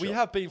Christmas we shop.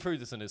 have been through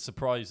this, and it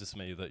surprises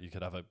me that you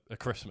could have a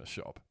Christmas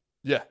shop.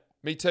 Yeah,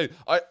 me too.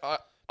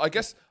 I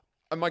guess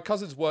and my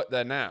cousins work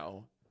there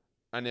now,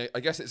 and I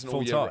guess it's an Full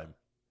all year. time.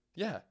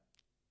 Yeah,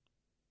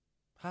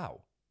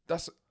 How?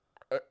 that's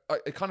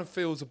it. Kind of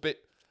feels a bit.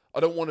 I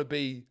don't want to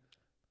be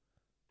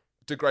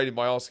degraded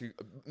by asking.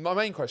 My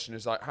main question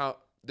is like how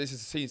this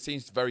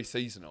seems very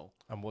seasonal.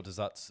 And what does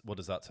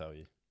that tell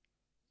you?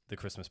 The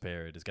Christmas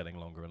period is getting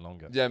longer and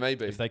longer. Yeah,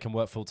 maybe. If they can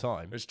work full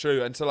time, It's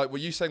true. And so, like, were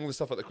you saying all this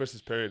stuff at the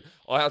Christmas period?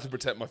 I had to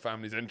protect my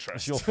family's it's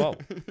interests. your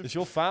fault. It's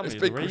your family. It's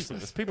the big reason.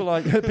 Christmas. It's people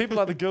like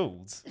the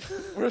Goulds.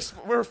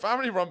 we're a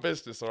family-run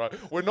business, all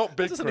right? We're not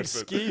big That doesn't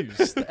Christmas.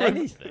 excuse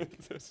anything.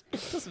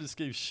 It doesn't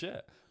excuse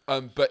shit.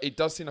 But it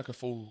does seem like a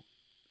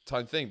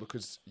full-time thing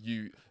because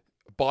you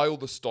buy all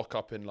the stock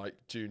up in, like,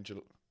 June,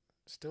 July.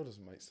 Still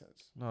doesn't make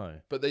sense. No,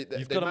 But they you've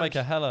they got to make manage-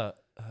 a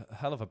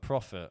hell of a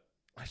profit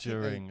I think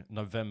during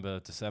November,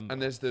 December.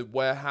 And there's the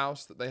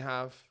warehouse that they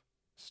have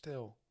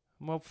still.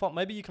 Well, fuck,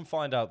 maybe you can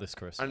find out this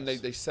Christmas. And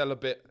they sell a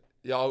bit.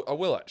 Yeah, I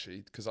will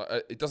actually because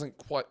it doesn't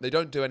quite. They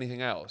don't do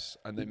anything else,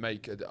 and they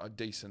make a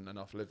decent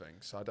enough living.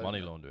 So I don't. money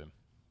know. laundering.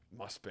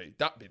 Must be.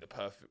 That'd be the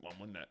perfect one,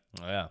 wouldn't it?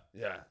 Oh, yeah.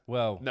 Yeah.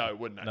 Well, No, it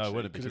wouldn't actually. no, it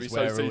wouldn't it'd because be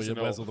so where's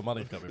seasonal. all the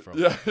money coming from?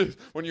 Yeah,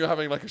 when you're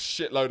having like a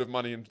shitload of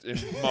money in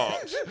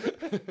March.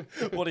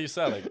 What are you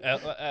selling?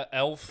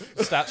 Elf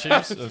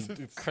statues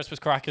and Christmas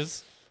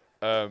crackers.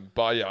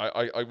 But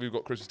yeah, we've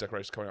got Christmas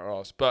decorations coming out our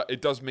arse. But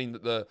it does mean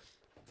that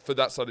for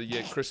that side of the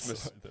year,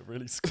 Christmas. Sorry, they're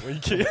really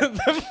squeaky at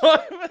the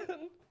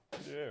moment.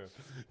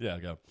 Yeah,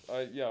 go.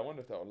 Yeah, I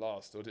wonder if that will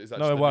last. Or is that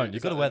No, just it the won't. new- You've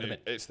is got to that wear the them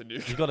new- It's the new.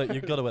 You've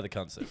got to wear the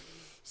cunt.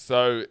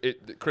 So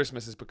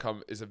Christmas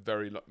is a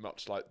very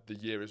much like the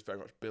year is very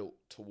much built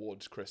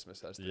towards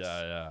Christmas as this.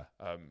 Yeah.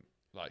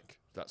 Like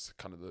that's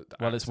kind of the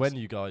Well, it's axis. when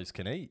you guys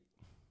can eat.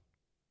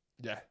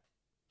 Yeah,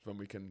 when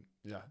we can.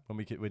 Yeah, When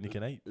you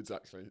can eat.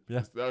 exactly. Yeah.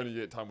 It's the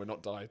only time we're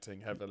not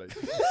dieting heavily.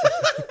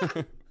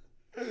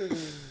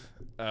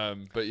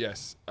 But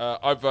yes,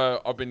 I've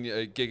been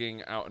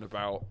gigging out and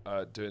about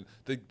doing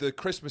the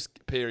Christmas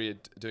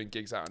period doing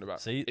gigs out and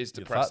about. See, is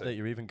the fact depressing. that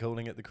you're even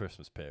calling it the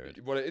Christmas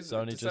period. Well, it is. It's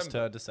only just December.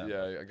 turned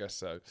December. Yeah, I guess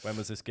so. When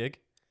was this gig?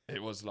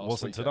 It was last.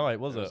 Wasn't weekend. tonight,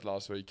 was It was it?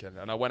 last weekend,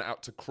 and I went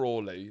out to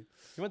Crawley.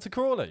 You went to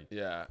Crawley.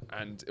 Yeah,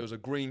 and it was a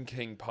Green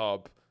King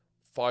pub,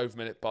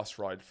 5-minute bus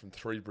ride from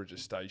Three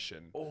Bridges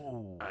Station.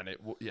 Oh. And it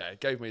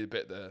gave me a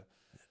bit the.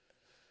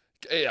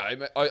 Yeah,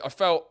 I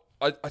felt.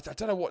 I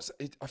don't know what's.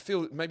 I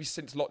feel maybe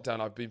since lockdown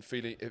I've been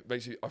feeling. It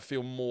makes me. I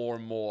feel more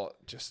and more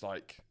just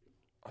like,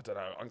 I don't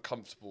know,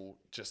 uncomfortable.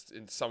 Just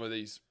in some of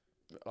these,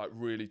 like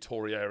really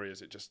Tory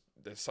areas.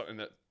 There's something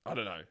that I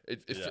don't know.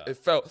 It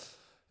felt.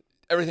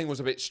 Everything was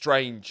a bit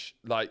strange.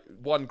 Like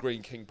one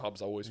Green King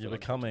pubs, I always. You're feel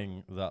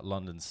becoming that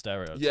London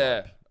stereotype.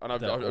 Yeah,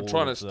 and that I'm all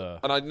trying of to, the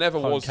and I never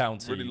home was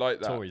county really like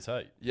that. Tories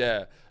hate.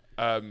 Yeah,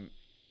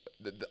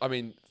 I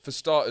mean, for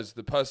starters,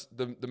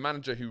 the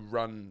manager who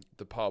ran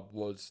the pub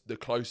was the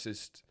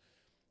closest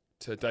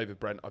to David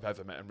Brent I've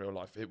ever met in real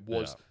life. It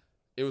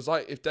was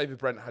like if David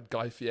Brent had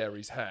Guy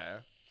Fieri's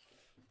hair.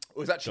 It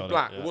was actually Got it,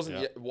 black. yeah, It wasn't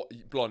yeah.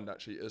 yet blonde.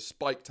 Actually, it was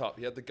spiked up.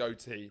 He had the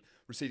goatee,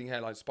 receding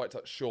hairline, spiked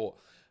up short,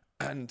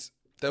 and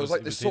there was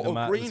like this sort of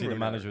green Was he room the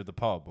manager area. of the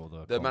pub or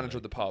The manager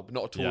of the pub,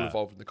 not at all Yeah.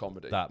 involved in the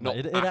comedy. that? Not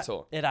at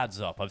all. It adds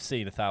up. I've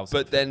seen 1,000.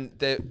 But then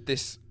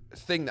this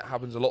thing that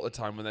happens a lot of the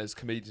time when there's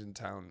comedians in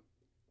town,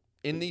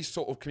 in these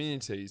sort of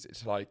communities,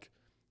 it's like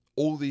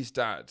all these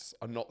dads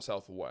are not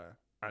self-aware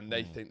and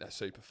they think they're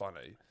super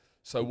funny.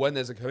 So when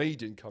there's a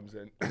comedian comes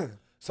in,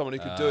 someone who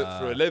can do it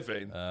for a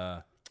living,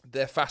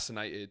 they're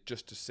fascinated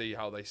just to see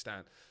how they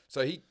stand.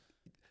 So there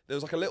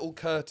was like a little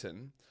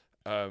curtain,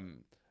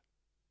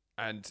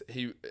 and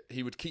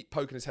he would keep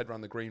poking his head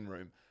around the green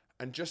room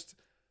and just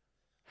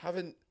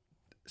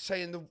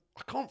saying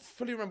I can't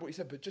fully remember what he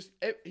said, but just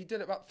he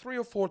did it about 3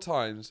 or 4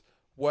 times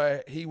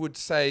where he would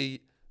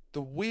say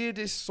the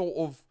weirdest sort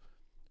of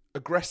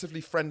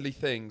aggressively friendly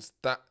things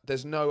that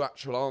there's no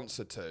actual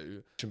answer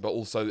to, but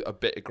also a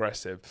bit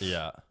aggressive.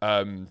 Yeah.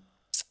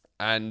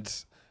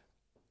 And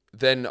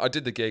then I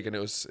did the gig and it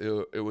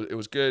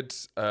was good.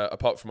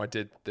 Apart from I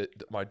did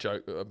my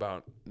joke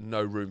about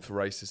no room for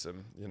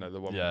racism. You know the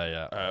one.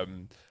 Yeah.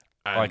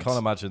 And I can't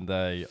imagine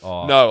they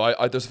are. No,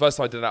 I this was the first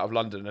time I did it out of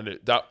London, and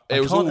it I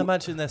was can't all.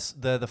 imagine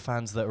they're the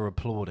fans that are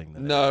applauding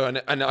them. No,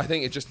 and I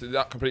think it just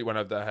that completely went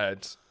over their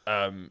head.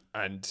 And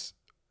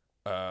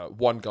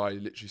one guy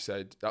literally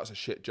said, "That's a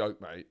shit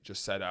joke, mate."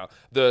 Just said out.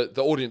 The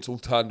audience all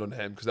turned on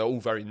him because they're all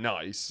very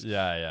nice.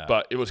 Yeah.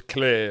 But it was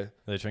clear.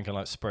 They're drinking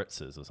like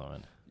spritzers or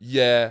something.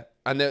 Yeah,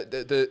 and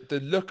the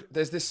look.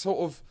 There's this sort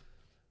of.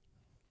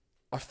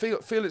 I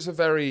feel it's a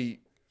very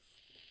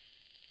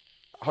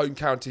home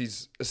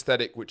counties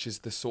aesthetic, which is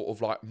the sort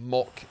of like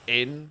mock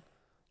in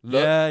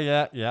look.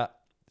 Yeah.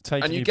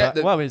 Taking And you you get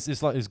back. Well,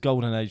 it's like his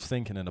golden age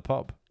thinking in a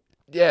pub.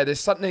 Yeah, there's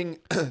something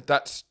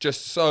that's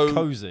just so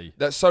Cozy.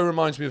 That so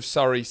reminds me of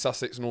Surrey,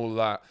 Sussex, and all of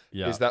that.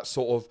 Yeah. Is that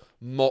sort of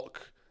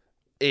mock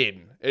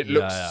inn? It Yeah,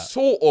 looks yeah.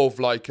 sort of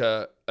like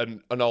an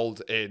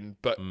old inn,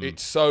 but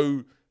it's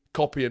so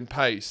copy and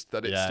paste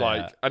that it's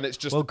Yeah. and it's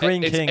just Well,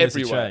 Green it's King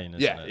everywhere. is a chain,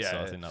 isn't it?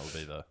 So I think that would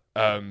be the.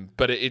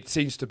 But it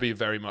seems to be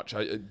very much.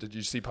 Did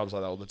you see pubs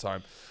like that all the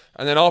time?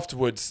 And then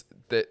afterwards,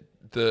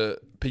 the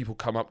people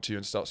come up to you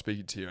and start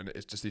speaking to you, and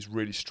it's just these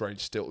really strange,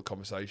 stilted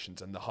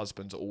conversations. And the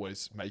husbands are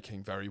always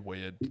making very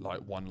weird, like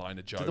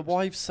one-liner jokes. Do the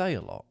wives say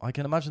a lot? I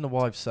can imagine the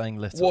wives saying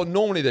little. Well,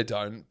 normally they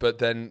don't, but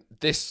then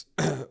this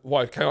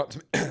wife came up to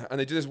me, and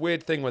they do this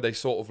weird thing where they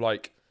sort of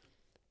like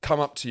come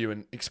up to you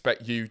and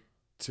expect you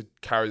to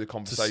carry the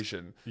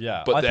conversation.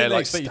 Yeah, but I they're think they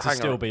like expect you to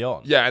still be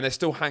on. Yeah, and they're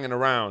still hanging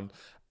around.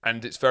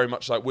 And it's very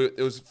much like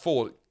it was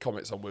 4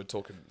 comments on. We were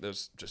talking.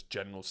 There's just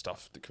general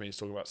stuff. The comedians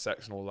talking about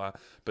sex and all that.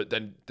 But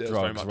then there's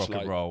very Drugs, much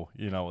rock and roll.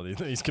 You know what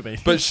these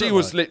comedians. But she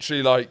was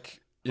literally like,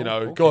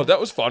 okay. God, that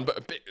was fun, but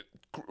a bit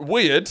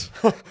weird.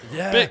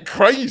 Yeah. Bit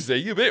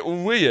crazy, a bit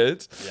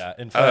weird. Yeah,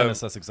 in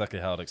fairness, that's exactly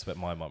how I'd expect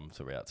my mum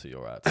to react to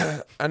your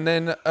ad. And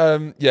then,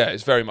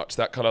 it's very much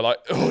that kind of like,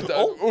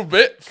 a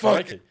bit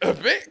crazy.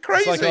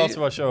 It's like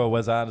after I show a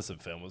Wes Anderson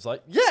film, it was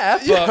like, yeah,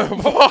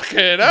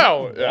 fucking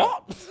hell. Yeah.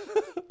 What?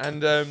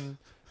 And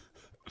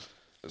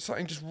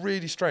something just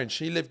really strange.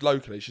 She lived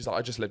locally. She's like,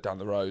 I just live down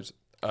the road.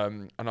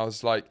 And I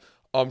was like,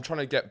 I'm trying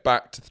to get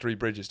back to Three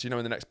Bridges. Do you know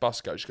when the next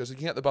bus goes? She goes, you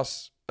can get the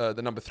bus,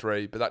 the number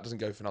 3, but that doesn't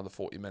go for another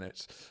 40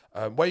 minutes.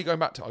 Where are you going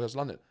back to? I goes,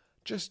 London.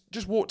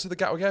 Just walk to the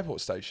Gatwick Airport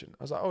station.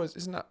 I was like,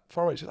 isn't that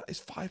far away? She's like,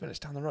 it's 5 minutes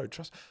down the road.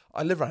 Trust.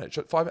 I live around it.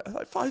 5 minutes. I was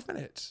like, 5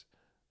 minutes?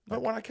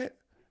 Like, when I came,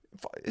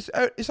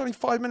 it's only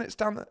 5 minutes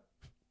down there.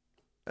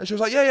 And she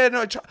was like, yeah,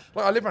 no.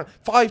 I live around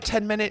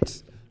 5-10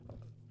 minutes.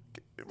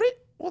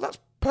 Well, that's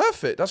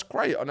perfect. That's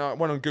great. And I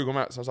went on Google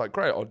Maps. I was like,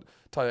 great. I'll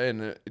type it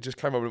in. It just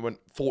came up and it went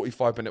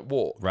 45-minute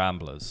walk.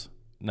 Ramblers.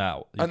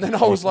 Now, and then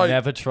I was like,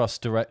 never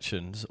trust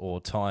directions or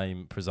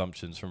time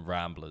presumptions from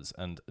ramblers.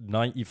 And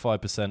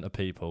 95% of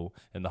people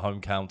in the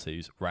home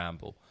counties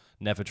ramble.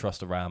 Never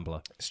trust a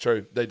rambler. It's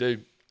true. They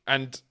do.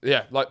 And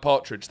yeah, like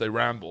Partridge, they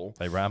ramble.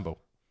 They ramble.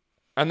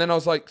 And then I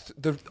was like,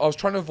 I was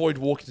trying to avoid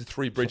walking to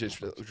Three Bridges,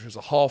 which was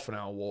a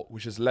half-an-hour walk,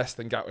 which is less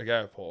than Gatwick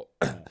Airport.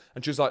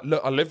 And she was like,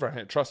 look, I live around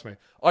here, trust me.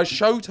 I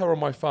showed her on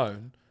my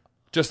phone,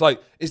 just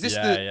like, is this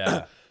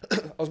Yeah.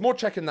 I was more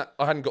checking that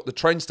I hadn't got the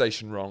train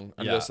station wrong,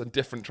 and there's a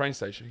different train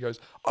station. He goes,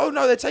 oh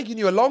no, they're taking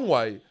you a long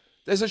way.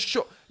 There's a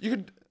short,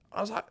 I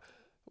was like,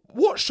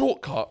 what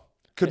shortcut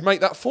could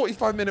make that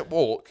 45-minute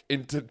walk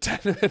into 10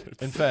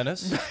 minutes?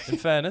 In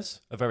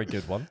fairness, a very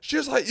good one. She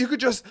was like, you could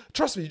just,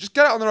 trust me, you just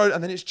get out on the road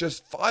and then it's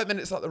just 5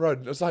 minutes up the road.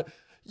 And it was like,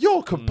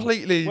 you're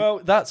completely... Well,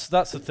 that's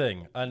the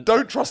thing. And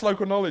don't trust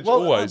local knowledge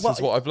always,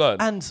 is what I've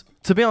learned. And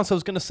to be honest, I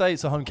was going to say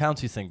it's a home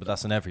county thing, but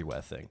that's an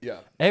everywhere thing. Yeah.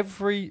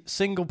 Every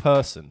single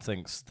person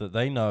thinks that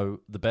they know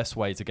the best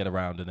way to get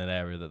around in an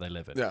area that they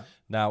live in. Yeah.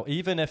 Now,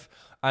 even if...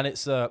 And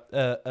it's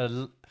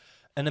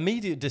an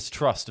immediate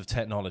distrust of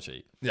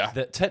technology. Yeah.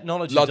 That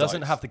technology Luddites.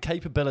 doesn't have the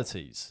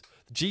capabilities.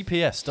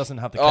 GPS doesn't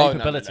have the Oh, no,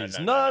 capabilities.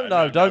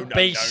 no, Don't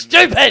be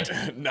stupid.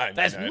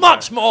 There's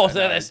much more to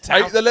this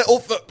town. Take the little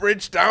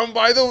footbridge down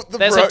by the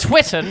There's brook. a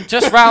Twitten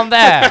just round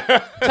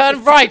there.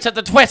 Turn right at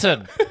the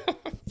Twitten.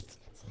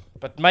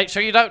 But make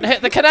sure you don't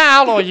hit the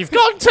canal or you've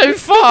gone too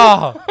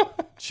far.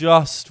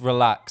 Just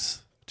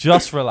relax.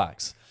 Just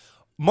relax.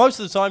 Most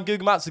of the time,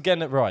 Google Maps are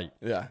getting it right.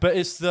 Yeah. But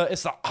it's the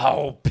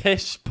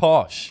pish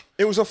posh.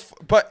 It was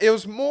but it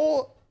was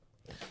more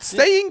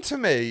saying to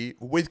me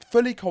with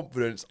fully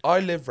confidence, I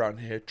live around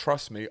here,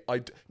 trust me.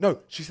 No,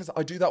 she says,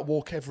 I do that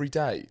walk every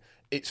day.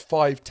 It's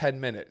 5-10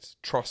 minutes,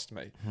 trust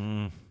me.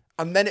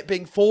 And then it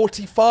being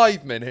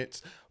 45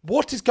 minutes.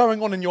 What is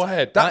going on in your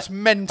head? That's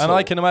mental. And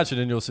I can imagine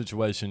in your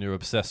situation, you're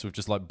obsessed with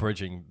just like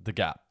bridging the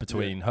gap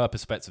between her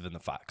perspective and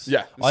the facts.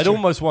 Yeah, I'd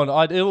always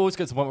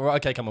get to the point where,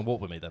 okay, come and walk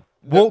with me then.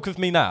 Walk with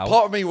me now.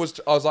 Part of me was,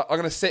 I was like, I'm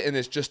going to sit in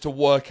this just to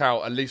work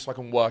out, at least so I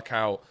can work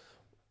out,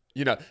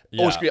 you know.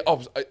 Yeah.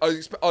 I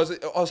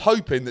was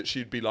hoping that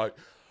she'd be like,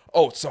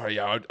 oh, sorry,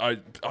 yeah,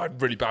 I'm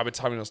really bad with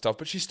timing and stuff.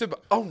 But she stood,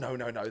 oh, no,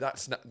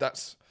 that's.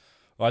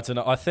 I don't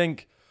know. I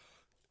think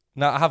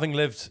now, having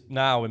lived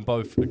now in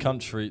both the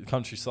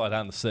countryside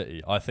and the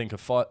city, I think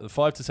 5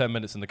 to 10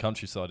 minutes in the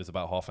countryside is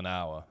about half an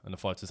hour, and the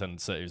 5 to 10 in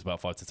the city is about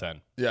 5 to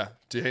 10. Yeah.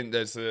 Do you think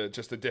there's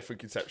just a different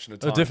conception of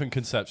time? A different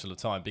conception of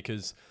time,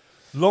 because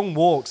long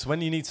walks,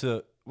 when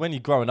you're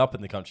growing up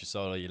in the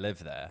countryside or you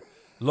live there,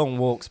 long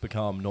walks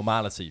become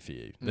normality for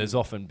you. There's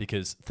often,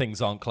 because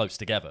things aren't close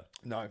together.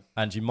 No.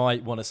 And you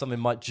might want something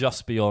might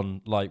just be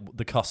on like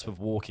the cusp of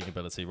walking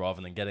ability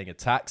rather than getting a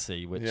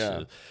taxi, which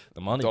the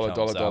money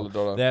comes out.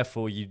 Dollar.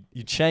 Therefore, you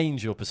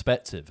change your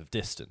perspective of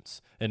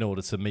distance in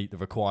order to meet the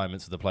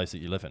requirements of the place that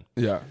you live in.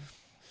 Yeah,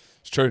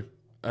 it's true.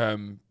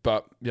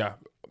 But yeah,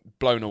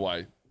 blown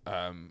away.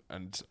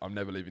 And I'm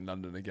never leaving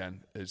London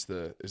again is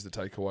the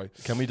takeaway.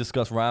 Can we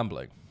discuss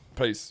rambling?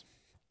 Please.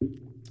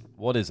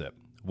 What is it?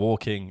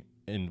 Walking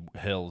in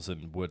hills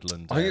and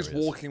woodland I think areas. it's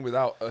walking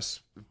without a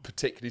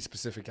particularly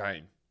specific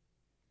aim.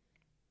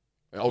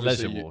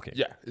 Leisure walking.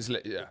 Yeah, it's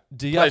yeah.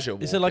 Do you Pleasure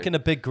is it like walking. in a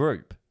big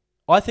group?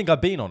 I think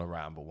I've been on a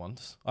ramble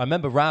once. I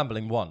remember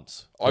rambling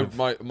once.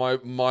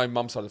 My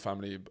mum's side of the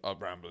family are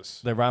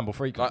ramblers. They ramble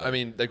frequently. I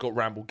mean, they've got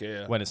ramble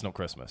gear. When it's not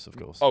Christmas, of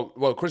course. Oh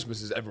well,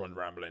 Christmas is everyone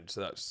rambling,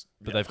 so that's.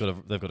 But they've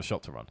got a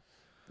shop to run.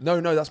 No,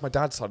 that's my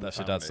dad's side. That's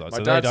of your the family. dad's side. My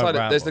So dad's they don't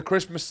side. There's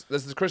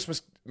ramble. the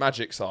Christmas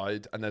magic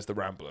side, and there's the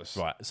ramblers.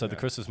 Right. So the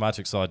Christmas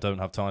magic side don't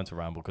have time to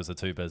ramble because they're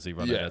too busy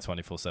running their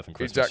 24/7 Christmas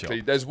Exactly.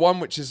 shop. There's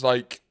one which is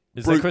like.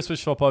 Their Christmas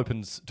shop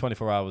opens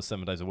 24 hours,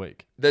 7 days a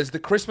week? There's the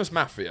Christmas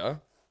Mafia.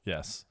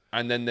 Yes.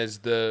 And then there's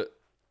the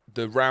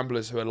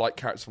ramblers who are like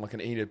characters from like an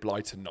Enid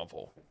Blyton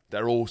novel.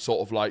 They're all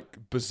sort of like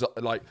bizarre,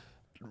 like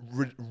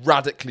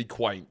radically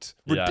quaint,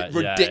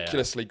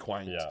 ridiculously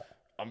quaint. Yeah.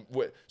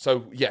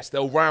 So yes,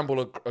 they'll ramble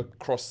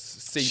across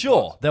sea.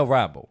 Sure, they'll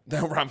ramble.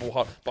 They'll ramble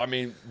hard, but I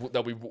mean,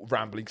 there'll be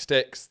rambling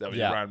sticks. There'll be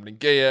rambling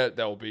gear.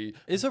 There'll be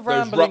those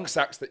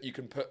rucksacks that you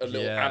can put a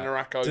little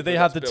anorak over. Do they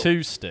have the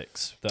two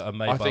sticks that are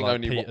made by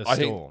like Peter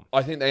Storm?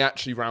 I think they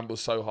actually ramble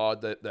so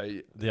hard that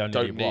they only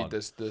don't need one.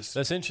 this.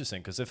 That's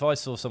interesting because if I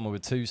saw someone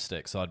with two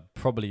sticks, I'd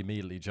probably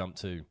immediately jump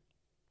to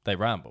they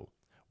ramble.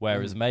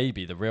 Whereas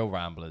maybe the real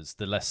ramblers,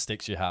 the less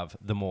sticks you have,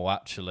 the more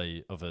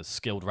actually of a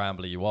skilled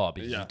rambler you are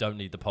because you don't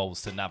need the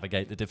poles to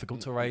navigate the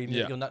difficult terrain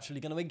that you're naturally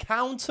going to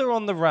encounter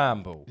on the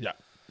ramble. Yeah.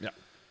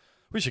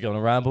 We should go on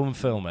a ramble and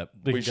film it.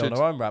 We can go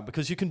on our own ramble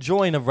because you can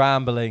join a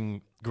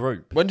rambling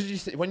group. When you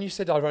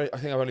said I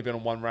think I've only been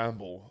on one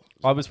ramble?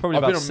 I was probably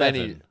I've about been on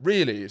 7. many.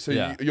 Really? So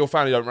your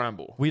family don't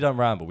ramble? We don't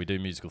ramble. We do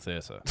musical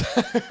theatre.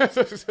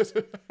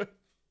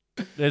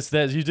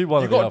 You do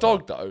one. You got a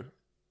dog though?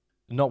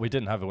 No, we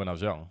didn't have it when I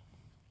was young.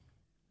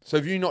 So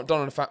have you not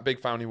done a big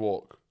family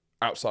walk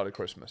outside of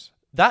Christmas?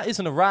 That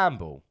isn't a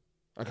ramble.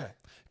 Okay.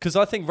 Because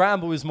I think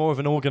ramble is more of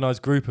an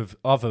organised group of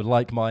other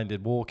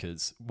like-minded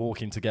walkers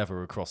walking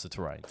together across the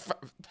terrain.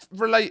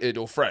 Related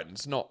or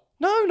friends, not.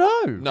 No.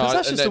 Because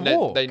that's just a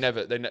walk. They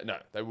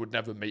would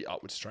never meet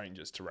up with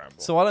strangers to ramble.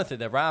 So I don't think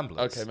they're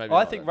ramblers. Okay, maybe.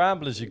 I think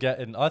ramblers you get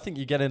in. I think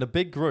you get in a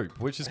big group,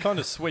 which is kind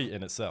of sweet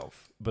in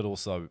itself, but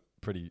also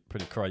pretty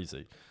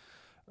crazy.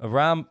 A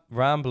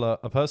rambler,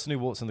 a person who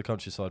walks in the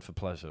countryside for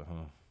pleasure.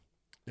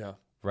 Yeah.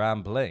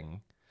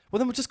 Rambling. Well,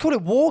 then we'll just call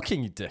it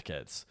walking, you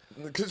dickheads.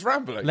 Because it's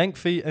rambling.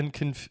 Lengthy and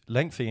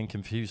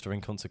confused or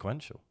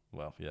inconsequential.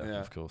 Well, yeah,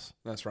 of course.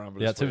 That's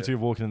rambling. The activity of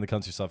walking in the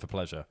countryside for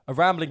pleasure. A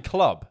rambling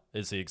club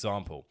is the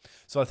example.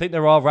 So I think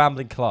there are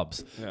rambling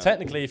clubs. Yeah.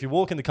 Technically, if you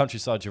walk in the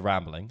countryside, you're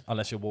rambling,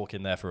 unless you're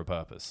walking there for a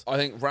purpose. I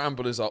think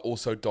ramblers are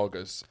also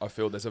doggers. I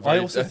feel there's a I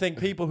also think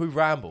people who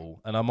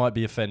ramble, and I might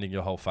be offending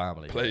your whole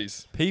family.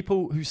 Please.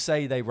 People who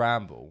say they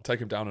ramble. Take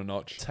them down a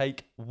notch.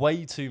 Take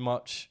way too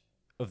much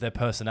of their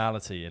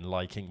personality in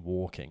liking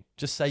walking.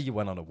 Just say you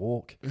went on a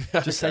walk.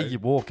 Just say you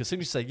walk. As soon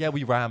as you say,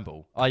 we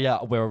ramble. Oh,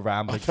 yeah, we're a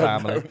rambling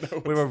family.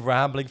 We're a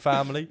rambling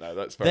family. No,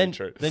 that's very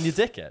true. Then you're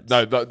dickheads.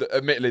 No, but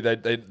admittedly,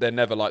 they're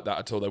never like that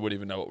at all. They wouldn't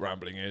even know what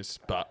rambling is,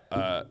 but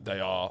they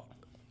are.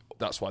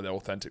 That's why they're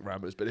authentic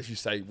ramblers. But if you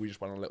say, we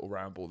just went on a little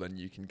ramble, then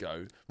you can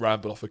go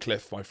ramble off a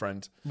cliff, my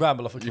friend.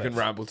 Ramble off a cliff. You can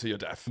ramble to your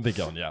death. Big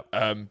on, yeah.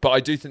 But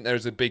I do think there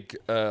is a big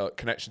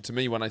connection to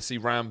me. When I see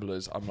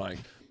ramblers, I'm like,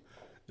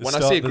 when I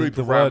see a group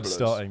of ramblers,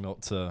 the word's starting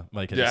not to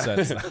make any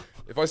sense now.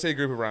 If I see a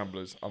group of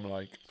ramblers, I'm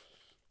like,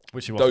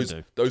 which you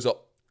often do.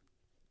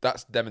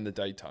 That's them in the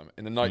daytime.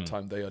 In the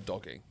nighttime, they are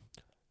dogging.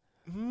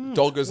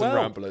 Doggers and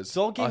ramblers.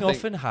 Dogging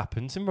often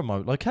happens in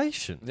remote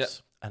locations. Yeah.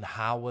 And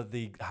how are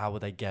they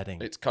getting?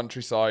 It's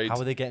countryside. How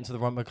are they getting to the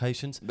remote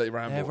locations? They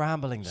ramble. They're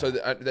rambling there.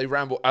 So they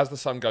ramble as the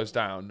sun goes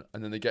down,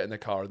 and then they get in their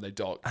car and they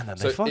dog. And then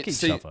they fuck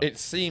each other. It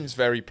seems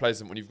very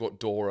pleasant when you've got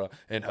Dora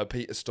in her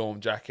Peter Storm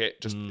jacket,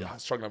 just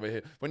struggling over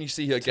here. When you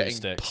see her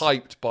getting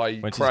piped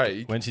by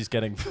Craig. When she's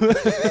getting... in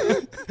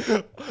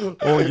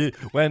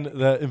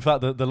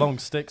fact, the long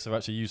sticks are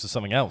actually used for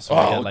something else when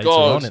we get later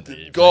on in the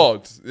evening.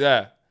 God,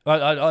 yeah.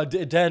 I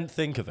didn't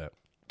think of it.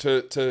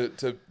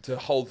 To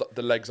hold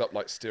the legs up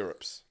like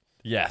stirrups.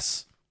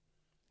 Yes.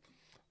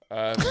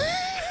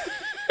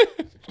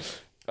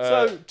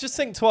 So just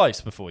think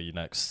twice before you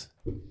next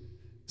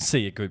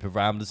see a group of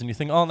ramblers and you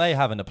think, aren't they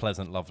having a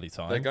pleasant, lovely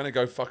time? They're going to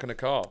go fuck in a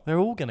car. They're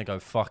all going to go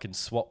fucking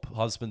swap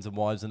husbands and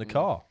wives in a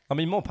car. I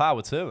mean, more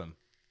power to them.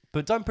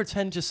 But don't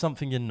pretend you're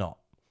something you're not,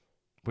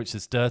 which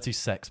is dirty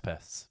sex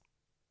pests.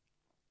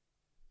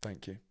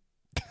 Thank you.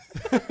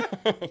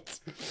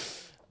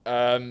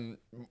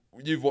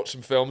 You've watched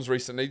some films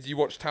recently. You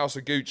watched House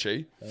of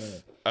Gucci,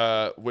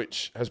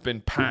 which has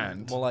been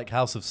panned. More like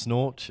House of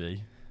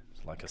Snortchy.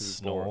 Like a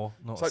snore.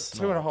 It's like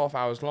 2.5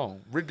 hours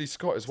long. Ridley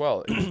Scott as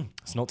well.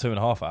 It's not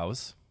 2.5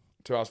 hours.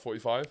 2 hours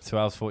 45? 2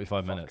 hours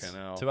 45 minutes.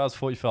 2 hours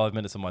 45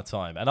 minutes of my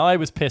time. And I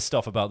was pissed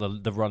off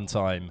about the run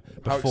time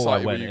before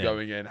I went in. How excited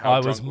were you going in? I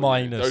was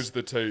minus. Those are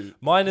the two.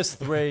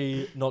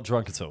 -3, not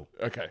drunk at all.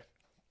 Okay.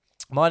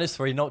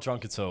 -3, not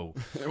drunk at all.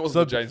 It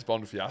wasn't the James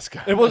Bond fiasco.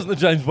 It wasn't the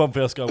James Bond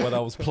fiasco when I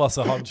was plus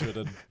 100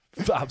 and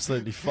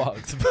absolutely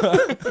fucked.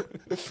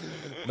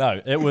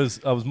 No, I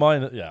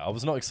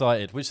was not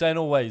excited. Which then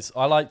always,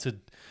 I like to,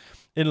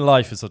 in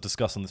life, as I've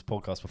discussed on this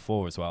podcast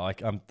before as well,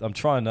 I'm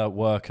trying to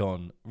work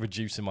on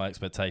reducing my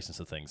expectations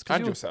of things.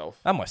 And yourself.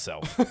 And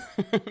myself.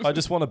 I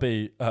just want to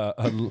be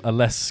a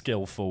less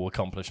skillful,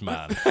 accomplished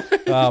man.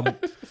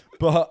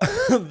 But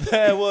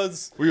there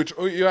was...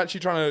 Were you actually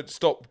trying to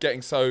stop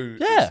getting so...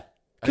 Yeah,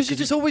 because you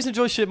just always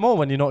enjoy shit more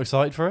when you're not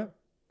excited for it.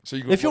 So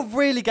if you're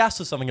really gassed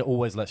for something, it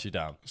always lets you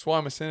down. That's why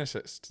I'm a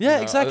cynicist. Yeah,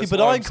 exactly. But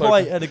I'm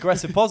quite an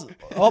aggressive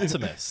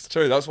optimist.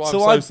 True, that's why I'm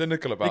so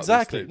cynical about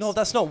exactly. these things. No,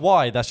 that's not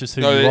why. That's just who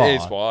you are. No, it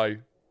is why.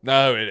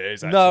 No, it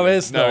is actually. No,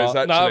 it's not. It's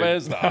actually, no,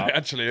 it's not. It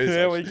actually is.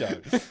 Here we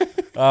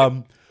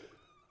go.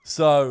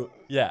 So,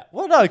 yeah.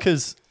 Well, no,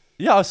 because,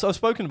 yeah, I've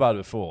spoken about it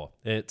before.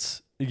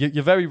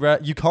 You're very rare.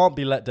 You can't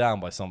be let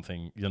down by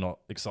something you're not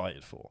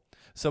excited for.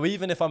 So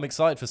even if I'm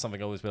excited for something,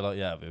 I always be like,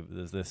 yeah,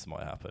 this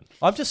might happen.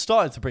 I'm just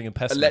starting to bring in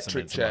pessimism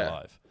into my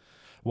life.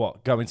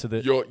 What? Going to the...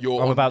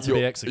 I'm about to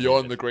be executed. You're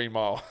on the Green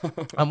Mile.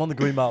 I'm on the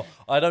Green Mile.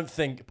 I don't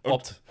think...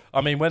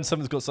 I mean, when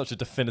something's got such a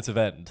definitive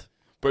end...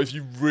 But if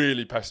you're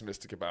really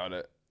pessimistic about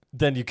it...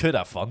 Then you could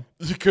have fun.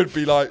 You could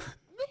be like...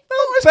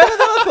 It's better than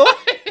I thought.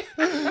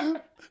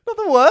 Not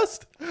the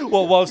worst.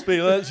 Well, whilst being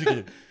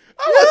electrocuted.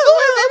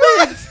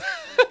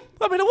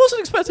 I mean, I wasn't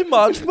expecting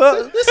much,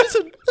 but this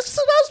isn't as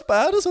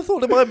bad as I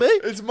thought it might be.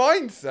 It's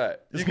mindset.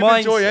 You can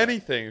enjoy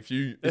anything if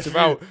you. It's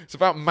about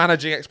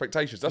managing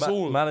expectations. That's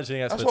all.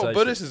 Managing expectations. That's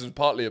what Buddhism is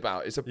partly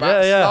about. It's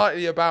about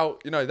slightly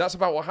about that's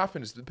about what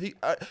happens.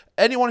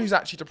 Anyone who's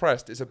actually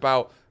depressed, it's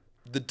about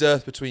the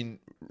dearth between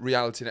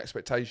reality and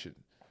expectation.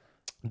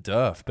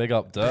 Durf, big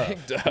up Durf. Big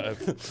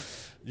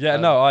Durf. Yeah,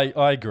 no,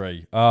 I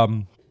agree.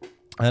 And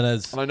I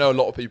know a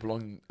lot of people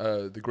on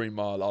the Green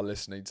Mile are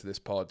listening to this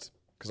pod.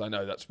 Because I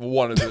know that's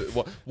one of the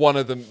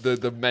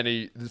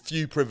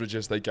few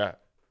privileges they get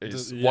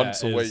is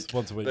once a week.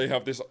 Once a week. They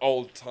have this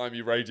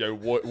old-timey radio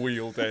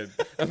wheeled in,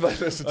 and they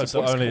listen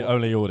to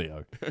only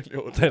audio.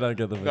 They don't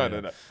get the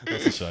video. No.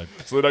 That's a shame.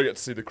 So they don't get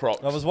to see the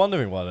crocs. I was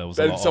wondering why there was.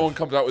 Then someone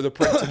comes out with a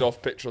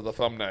printed-off picture of the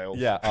thumbnail.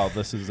 Yeah. Oh,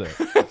 this is it.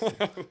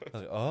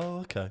 Oh,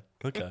 okay.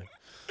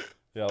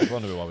 Yeah, I was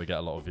wondering why we get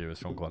a lot of viewers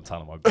from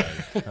Guantanamo Bay.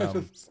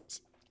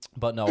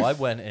 But no, I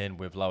went in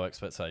with low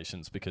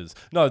expectations because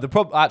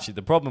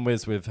the problem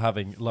is with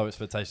having low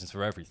expectations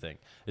for everything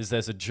is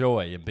there's a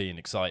joy in being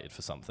excited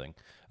for something,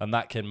 and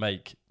that can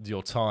make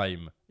your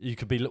time. You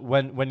could be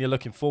when you're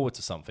looking forward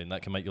to something,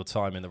 that can make your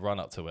time in the run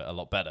up to it a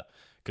lot better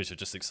because you're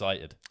just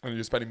excited. And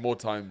you're spending more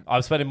time.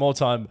 I'm spending more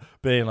time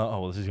being like,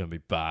 oh, well, this is going to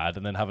be bad,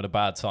 and then having a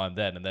bad time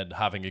then, and then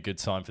having a good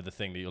time for the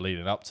thing that you're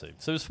leading up to.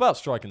 So it's about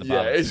striking the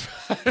balance.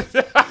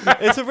 Yeah,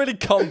 it's a really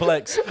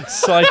complex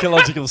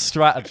psychological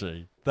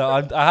strategy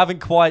that I haven't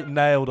quite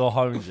nailed or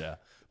honed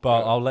yet,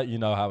 but I'll let you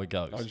know how it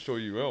goes. I'm sure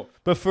you will.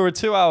 But for a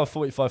 2-hour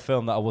 45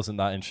 film that I wasn't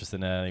that interested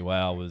in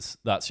anyway,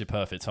 that's your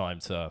perfect time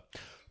to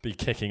be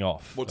kicking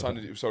off. What time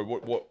did you? Sorry,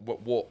 what?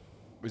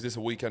 Was this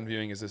a weekend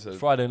viewing? Is this a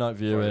Friday night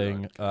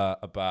viewing?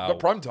 About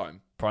prime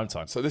time. Prime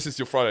time. So this is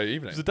your Friday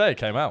evening. It's the day it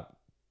came out.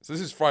 So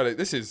this is Friday.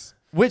 This is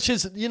which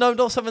is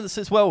not something that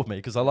sits well with me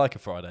because I like a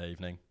Friday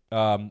evening.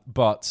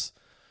 But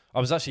I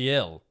was actually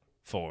ill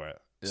for it,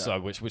 so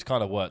which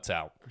kind of worked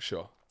out.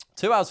 Sure.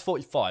 2 hours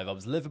 45. I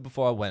was livid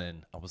before I went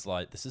in. I was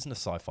like, this isn't a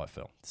sci-fi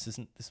film.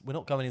 We're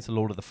not going into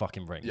Lord of the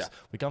fucking Rings. Yeah.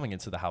 We're going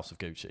into the House of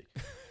Gucci.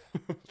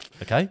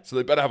 Okay? So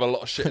they better have a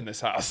lot of shit in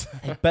this house.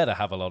 They better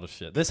have a lot of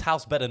shit. This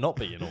house better not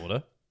be in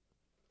order.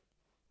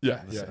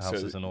 Yeah. This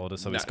house is in order,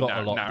 so it's got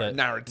a lot of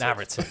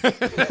narrative.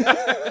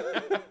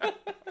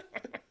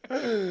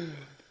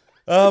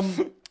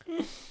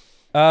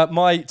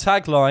 My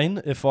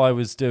tagline, if I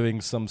was doing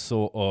some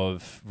sort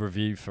of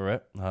review for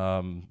it,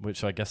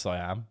 which I guess I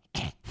am.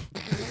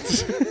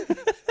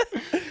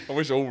 I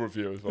wish all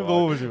reviewers were.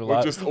 All reviewers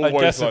were just always I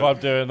guess if I'm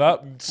doing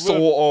that,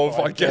 sort of.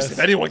 I guess if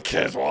anyone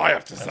cares what I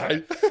have to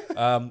say.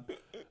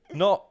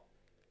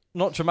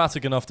 Not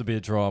dramatic enough to be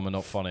a drama,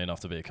 not funny enough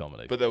to be a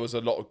comedy. But there was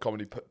a lot of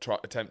comedy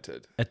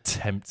attempted.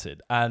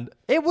 And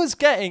it was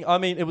getting,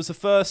 it was the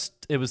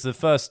first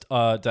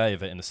day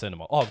of it in the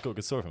cinema. Oh, I've got a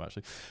good story from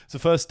actually. It's the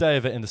first day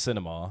of it in the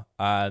cinema,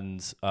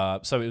 and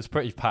so it was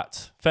fairly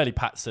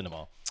packed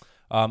cinema.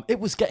 It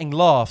was getting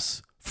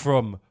laughs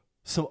from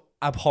some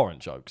abhorrent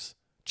jokes.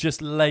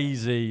 Just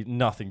lazy,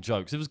 nothing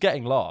jokes. It was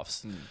getting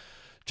laughs.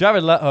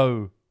 Jared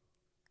Leto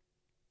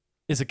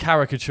is a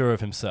caricature of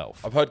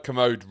himself. I've heard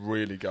Commode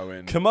really go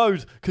in.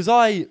 Commode, because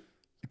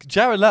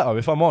Jared Leto,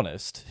 if I'm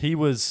honest, he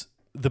was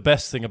the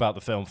best thing about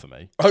the film for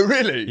me. Oh,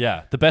 really?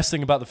 Yeah, the best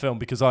thing about the film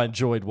because I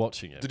enjoyed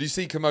watching it. Did you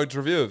see Commode's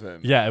review of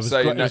him? Yeah, it was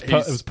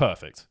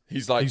perfect.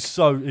 He's like, you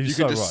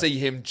could just see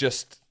him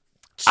just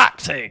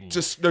acting,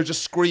 just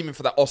screaming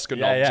for that Oscar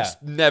nom.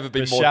 Just never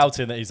been more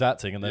shouting that he's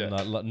acting and then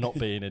not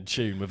being in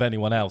tune with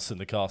anyone else in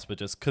the cast, but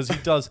just because he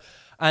does.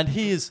 And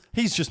he's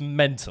just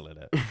mental in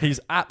it. He's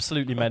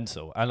absolutely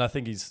mental. And I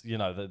think he's,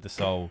 this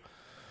whole...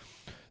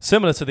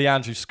 Similar to the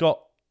Andrew Scott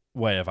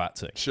way of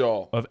acting.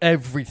 Sure. Of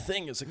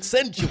everything is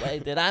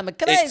accentuated. I'm a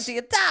crazy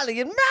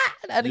Italian man.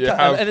 And,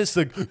 it's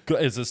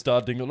a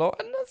starting a lot.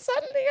 And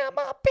suddenly I'm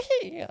up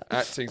here.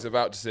 Acting's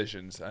about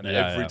decisions, and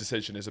every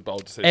decision is a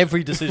bold decision.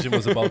 Every decision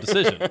was a bold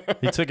decision.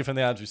 He took it from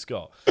the Andrew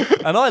Scott.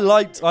 And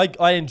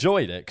I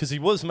enjoyed it because he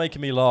was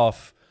making me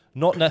laugh.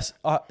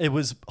 It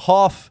was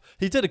half,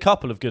 he did a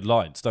couple of good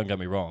lines, don't get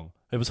me wrong.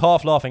 It was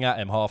half laughing at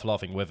him, half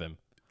laughing with him.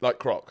 Like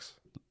Crocs.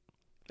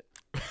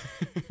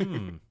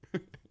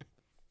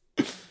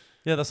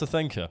 Yeah, that's a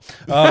thinker.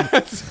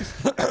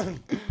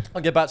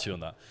 I'll get back to you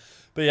on that.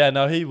 But yeah,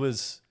 no,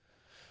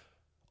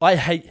 I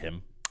hate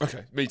him.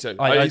 Okay, me too.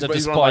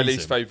 He's one of my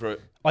least favourite.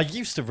 I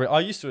used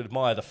to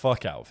admire the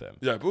fuck out of him.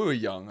 Yeah, but we were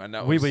young,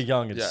 and we were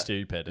young and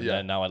stupid, and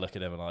then now I look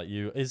at him and like,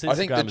 I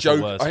think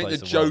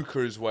the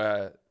Joker is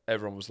where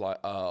everyone was like,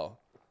 oh,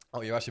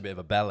 you're actually a bit of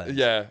a bellend.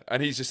 Yeah,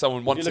 and he's just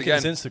someone once again.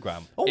 Look at his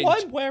Instagram.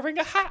 I'm wearing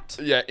a hat.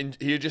 Yeah,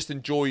 he just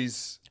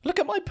enjoys. Look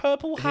at my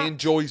purple hat. He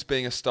enjoys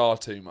being a star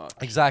too much.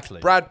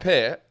 Exactly. Brad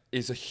Pitt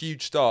is a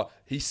huge star.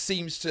 He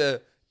seems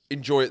to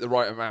enjoy it the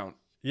right amount.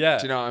 Yeah.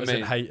 Do you know what I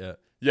mean? Hate it.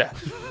 Yeah,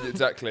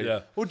 exactly.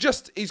 Yeah. Well,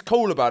 he's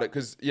cool about it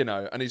because,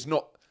 and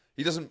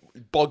he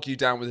doesn't bog you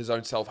down with his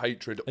own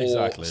self-hatred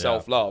or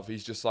self-love.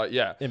 He's just like,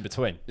 in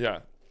between. Yeah.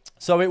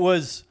 So it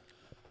was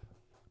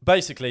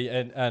basically,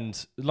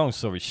 and long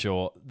story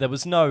short, there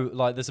was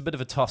there's a bit of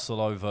a tussle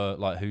over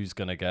who's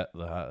going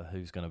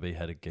to be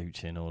head of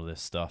Gucci and all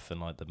this stuff,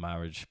 and the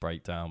marriage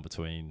breakdown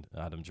between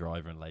Adam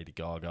Driver and Lady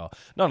Gaga.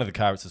 None of the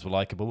characters were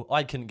likable.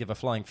 I couldn't give a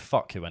flying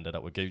fuck who ended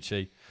up with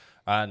Gucci.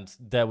 And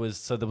there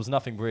was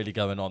nothing really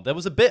going on. There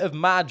was a bit of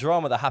mad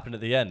drama that happened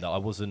at the end that I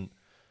wasn't.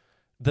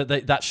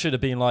 That should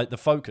have been the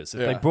focus.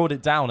 If they brought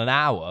it down an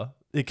hour,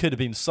 it could have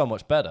been so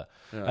much better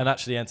and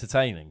actually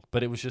entertaining.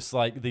 But it was just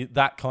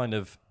that kind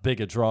of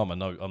bigger drama.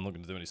 No, I'm not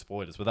going to do any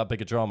spoilers, but that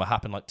bigger drama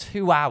happened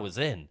 2 hours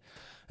in.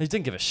 He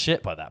didn't give a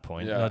shit by that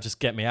point. Yeah. Just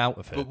get me out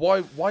of here.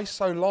 But why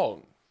so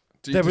long?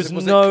 There was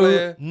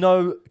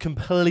no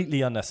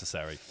completely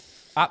unnecessary.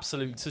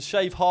 Absolutely. To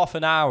shave half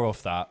an hour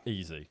off that,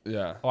 easy.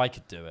 Yeah. I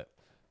could do it.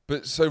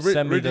 But so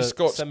Ridley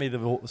Scott, send me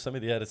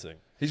the editing.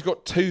 He's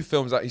got 2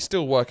 films out. He's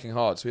still working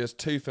hard, so he has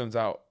 2 films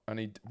out.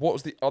 And what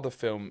was the other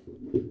film?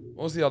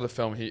 What was the other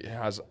film he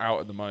has out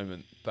at the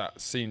moment that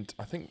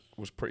I think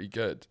was pretty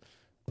good?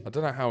 I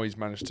don't know how he's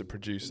managed to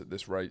produce at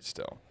this rate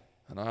still.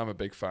 And I am a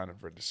big fan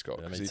of Ridley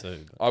Scott. Yeah, me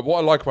too. What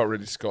I like about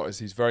Ridley Scott is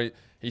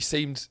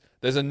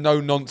there's a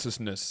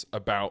no-nonsenseness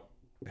about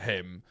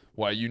him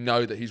where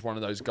that he's one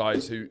of those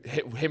guys who,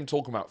 him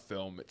talking about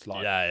film, it's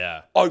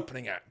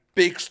opening act,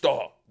 big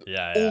star.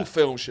 All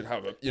films should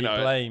have a,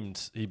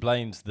 He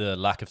blamed the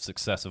lack of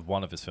success of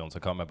one of his films. I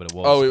can't remember what it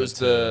was. Oh, it was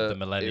the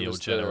millennial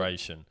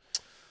generation.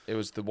 It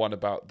was the one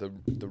about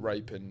the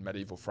rape in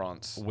medieval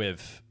France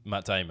with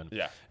Matt Damon.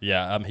 Yeah.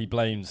 Yeah. He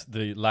blamed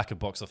the lack of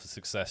box office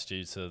success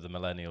due to the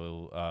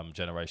millennial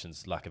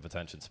generation's lack of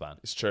attention span.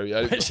 It's true.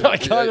 Yeah. Which I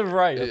kind of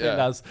rate.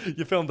 I think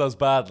your film does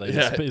badly.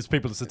 It's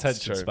people's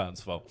attention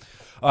span's fault.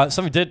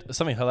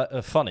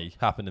 Something funny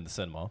happened in the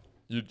cinema.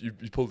 You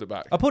pulled it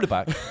back. I pulled it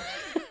back.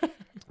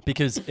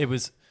 Because it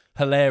was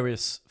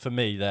hilarious for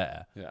me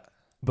there. Yeah.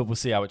 But we'll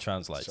see how it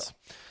translates. Sure.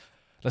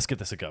 Let's give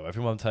this a go.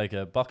 Everyone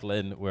buckle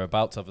in. We're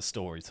about to have a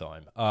story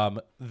time.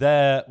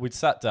 We'd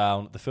sat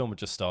down. The film had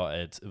just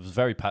started. It was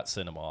very packed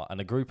cinema.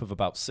 And a group of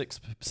about six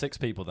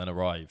people then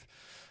arrive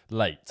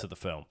late to the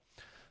film.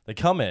 They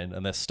come in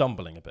and they're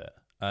stumbling a bit.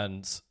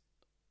 And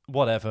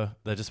whatever,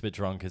 they're just a bit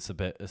drunk. It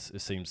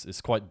seems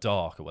it's quite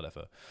dark or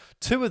whatever.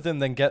 2 of them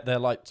then get their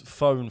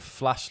phone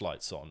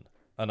flashlights on.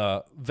 And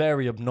are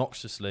very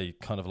obnoxiously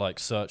kind of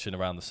searching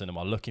around the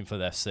cinema, looking for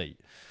their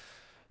seat.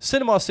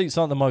 Cinema seats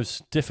aren't the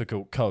most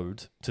difficult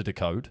code to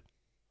decode,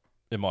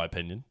 in my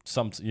opinion.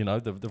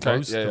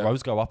 The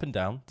rows go up and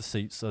down. The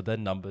seats are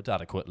then numbered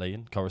adequately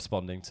and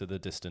corresponding to the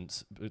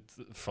distance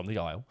from the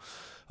aisle.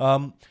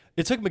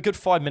 It took them a good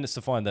 5 minutes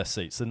to find their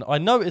seats. And I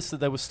noticed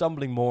that they were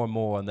stumbling more and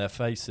more, and their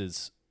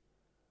faces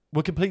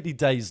were completely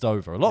dazed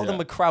over. A lot of them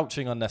were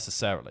crouching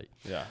unnecessarily.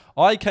 Yeah.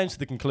 I came to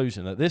the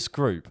conclusion that this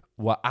group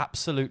were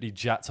absolutely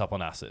jacked up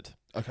on acid.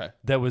 Okay.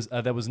 There was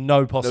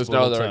no possible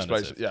other alternative.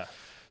 explanation. Yeah.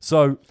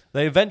 So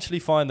they eventually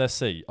find their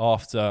seat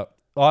after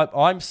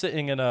I'm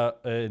sitting in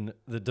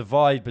the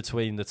divide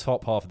between the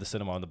top half of the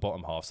cinema and the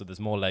bottom half, so there's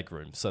more leg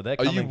room. So they're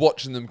coming. Are you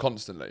watching them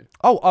constantly?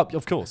 Oh,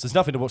 of course. There's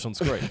nothing to watch on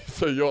screen.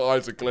 So your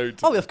eyes are glued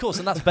to them. Of course,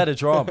 and that's better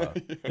drama.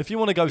 If you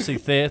want to go see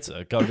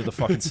theatre, go to the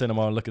fucking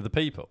cinema and look at the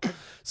people.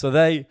 So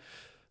they're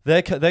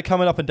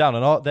coming up and down,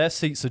 and their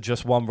seats are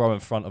just 1 row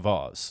in front of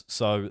ours.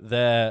 So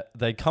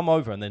they come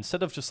over, and then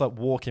instead of just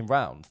walking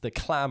round, they're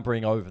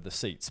clambering over the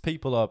seats.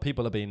 People are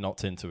being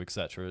knocked into,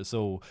 etc.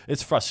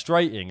 It's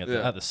frustrating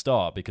at the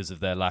start because of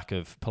their lack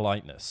of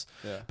politeness.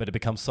 Yeah. But it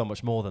becomes so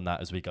much more than that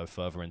as we go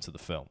further into the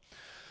film.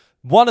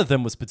 One of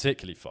them was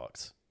particularly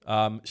fucked.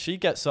 She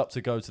gets up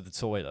to go to the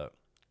toilet,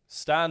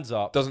 stands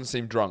up. Doesn't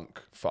seem drunk.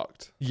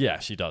 Fucked. Yeah,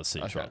 she does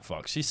seem drunk.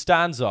 Fucked. She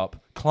stands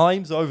up,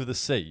 climbs over the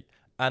seat,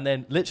 And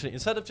then literally,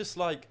 instead of just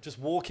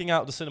walking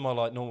out of the cinema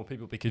like normal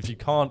people because you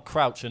can't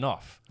crouch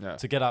enough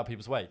to get out of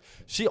people's way,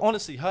 she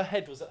honestly, her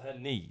head was at her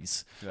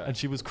knees and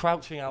she was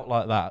crouching out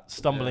like that,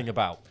 stumbling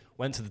about,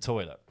 went to the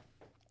toilet.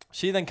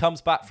 She then comes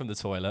back from the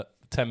toilet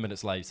 10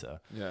 minutes later,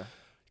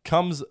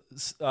 comes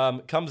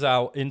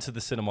out into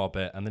the cinema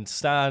bit and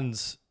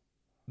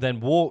then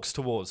walks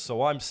towards.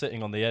 So I'm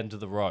sitting on the end of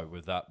the row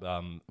with that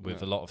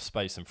with a lot of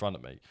space in front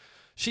of me.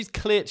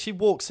 She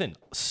walks in,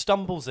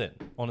 stumbles in,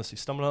 honestly,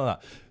 stumbling like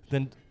that.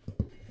 Then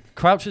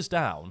crouches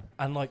down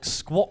and like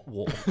squat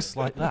walks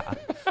like that.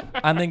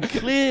 And then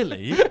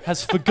clearly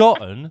has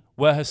forgotten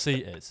where her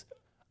seat is.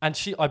 And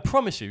I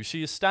promise you,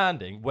 she is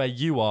standing where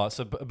you are.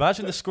 So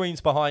imagine the screens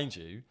behind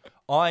you.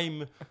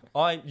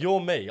 You're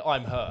me,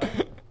 I'm her.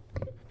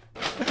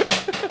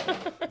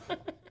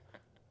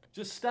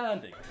 Just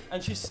standing.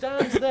 And she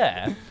stands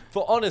there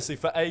for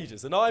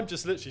ages. And I'm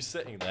just literally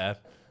sitting there,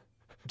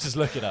 just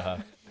looking at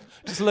her.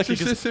 Just looking.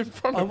 She's just in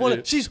front of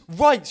you. She's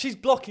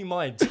blocking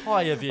my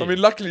entire view. I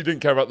mean, luckily you didn't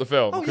care about the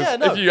film. Oh, yeah,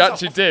 no. If you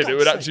actually did, it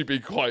would actually be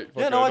quite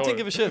fucking I didn't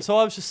give a shit. So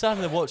I was just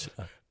standing there watching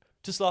her.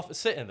 Just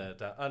sitting there.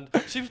 And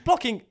she was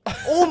blocking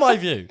all my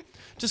view.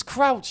 Just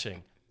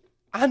crouching.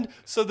 And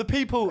so the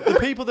people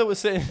that were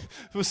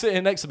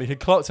sitting next to me had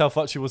clocked how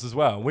fucked she was as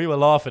well. And we were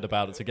laughing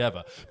about it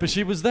together. But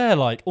she was there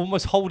like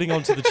almost holding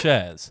onto the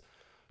chairs.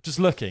 Just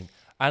looking.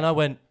 And I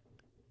went,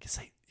 your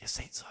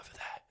seat's over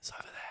there. It's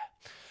over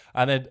there.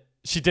 And then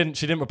she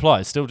didn't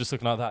reply. Still just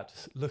looking like that,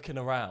 just looking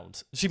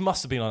around. She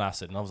must have been on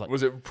acid, and I was like,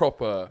 was it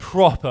proper?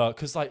 Proper,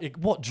 because like,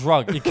 what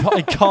drug? It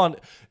can't.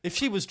 If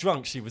she was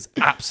drunk, she was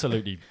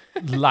absolutely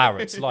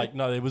larried. Like,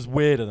 no, it was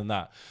weirder than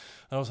that.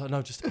 And I was like, no,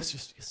 it's just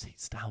your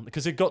seat's down,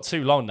 because it got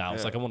too long now.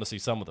 It's like I want to see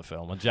some of the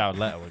film, and Jared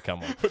Leto would come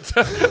on.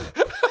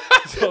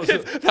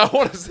 I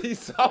want to see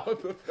some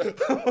of the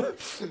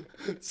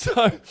film. So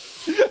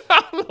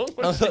how long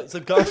was it?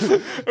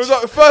 It was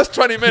like the first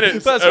 20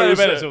 minutes.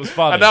 It was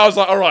funny. And now I was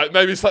like, all right,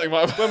 maybe something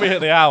might have... When we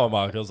hit the hour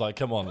mark, I was like,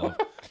 come on, love.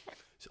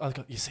 I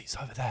got your seat's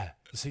over there.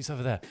 Your seat's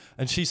over there.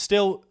 And she's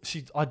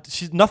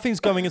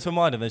nothing's going into her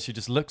mind, and then she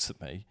just looks at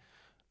me,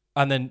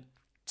 and then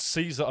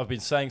sees that I've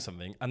been saying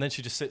something, and then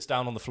she just sits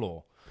down on the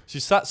floor. She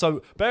sat,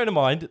 so bearing in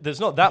mind, there's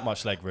not that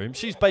much leg room.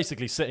 She's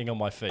basically sitting on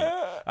my feet.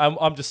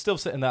 I'm just still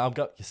sitting there. I'm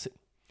going,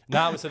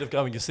 now instead of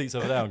going, your seat's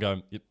over there, I'm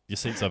going, your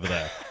seat's over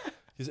there.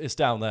 It's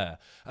down there.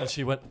 And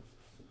she went,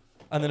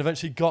 and then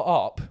eventually got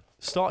up,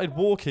 started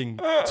walking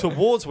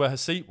towards where her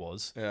seat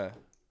was, and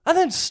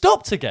then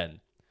stopped again.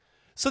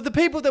 So the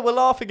people that were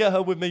laughing at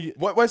her with me...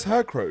 Where's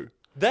her crew?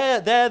 They're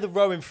the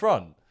row in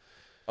front.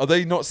 Are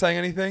they not saying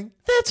anything?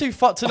 They're too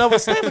fucked to know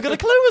they haven't got a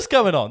clue what's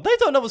going on. They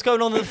don't know what's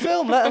going on in the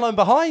film, let alone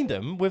behind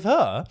them with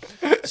her.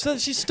 So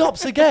she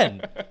stops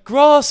again,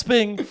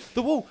 grasping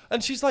the wall.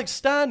 And she's like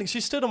standing.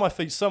 She stood on my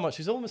feet so much.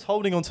 She's almost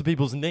holding onto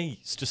people's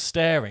knees, just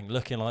staring,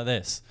 looking like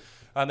this.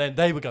 And then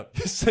they would go,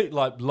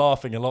 like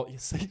laughing a lot. Your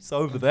seat's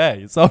over there.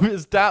 It's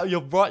down.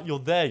 You're right. You're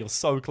there. You're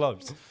so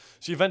close.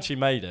 She eventually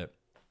made it.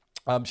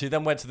 She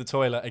then went to the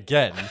toilet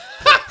again.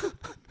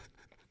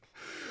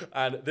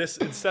 And this,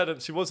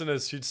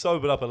 she'd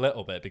sobered up a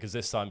little bit, because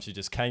this time she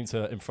just came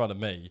in front of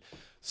me,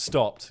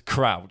 stopped,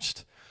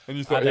 crouched,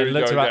 and then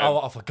looked around.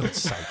 Oh, for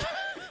God's sake!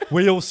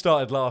 We all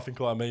started laughing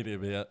quite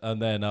immediately,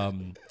 and then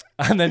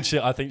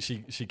I think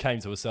she came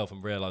to herself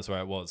and realised where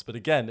it was. But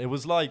again, it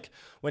was like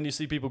when you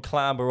see people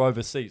clamber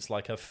over seats,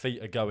 like her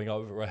feet are going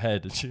over her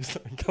head, and she's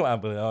like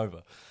clambering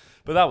over.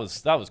 But that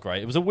was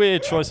great. It was a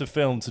weird choice of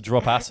film to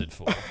drop acid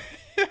for.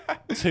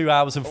 2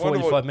 hours and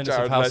 45 minutes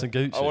of House and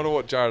Gucci. I wonder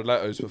what Jared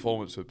Leto's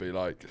performance would be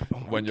like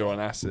when you're on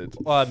acid.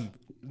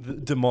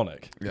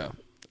 Demonic. Yeah.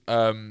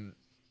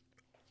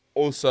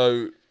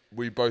 Also,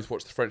 we both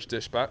watched The French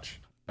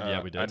Dispatch.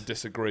 Yeah, we did. And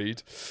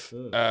disagreed.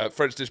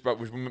 French Dispatch,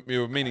 which we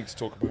were meaning to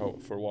talk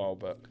about for a while,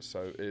 but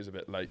so it is a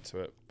bit late to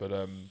it. But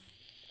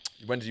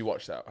when did you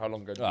watch that? How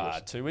long ago did you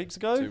watch it? 2 weeks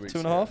ago? 2 weeks Two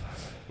and a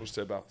half? Watched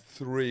it about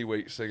 3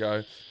 weeks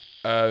ago.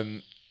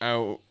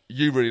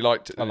 You really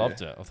liked it. I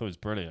loved it. I thought it was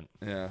brilliant.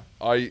 Yeah.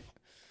 I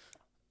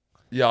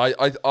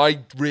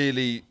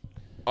really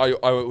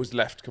was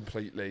left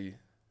completely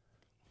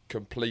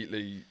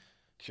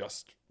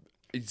just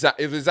it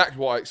was exactly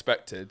what I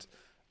expected,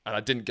 and I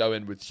didn't go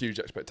in with huge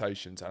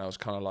expectations, and I was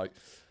kind of like,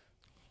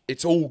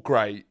 it's all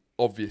great,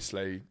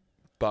 obviously,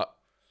 but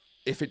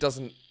if it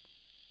doesn't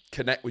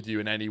connect with you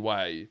in any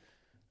way,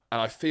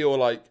 and I feel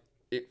like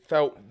it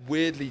felt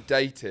weirdly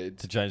dated.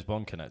 Did James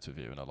Bond connect with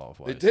you in a lot of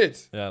ways? It did.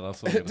 Yeah,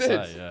 that's what I was going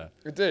to say, yeah.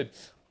 It did.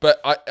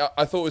 But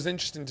I thought it was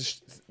interesting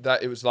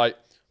that it was like,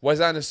 Wes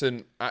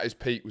Anderson at his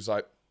peak was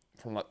like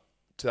from like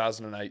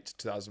 2008 to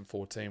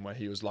 2014, where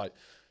he was like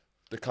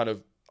the kind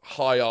of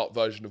high art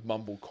version of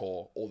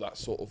mumblecore, or that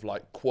sort of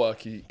like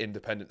quirky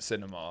independent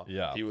cinema.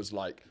 Yeah. He was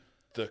like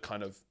the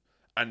kind of,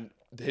 and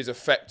his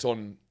effect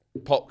on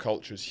pop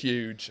culture is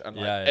huge, and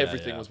like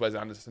everything was Wes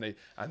Anderson-y,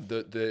 and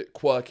the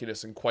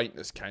quirkiness and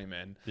quaintness came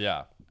in.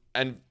 Yeah.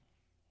 And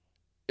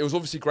it was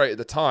obviously great at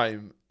the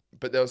time,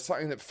 but there was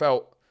something that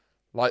felt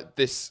like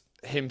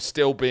him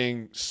still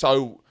being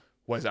so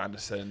Wes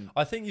Anderson.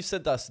 I think you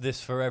said that's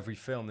this for every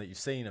film that you've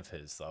seen of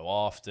his, though.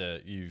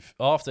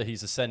 After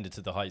he's ascended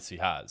to the heights he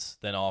has,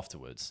 then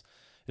afterwards,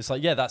 it's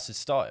like, yeah, that's his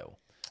style.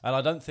 And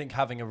I don't think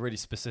having a really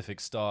specific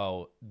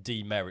style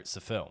demerits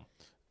the film.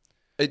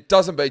 It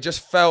doesn't, but it just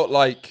felt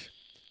like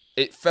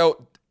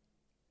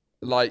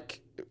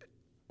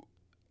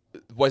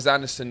Wes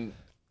Anderson.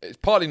 It's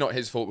partly not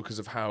his fault because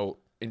of how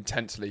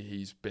intensely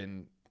he's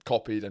been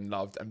copied and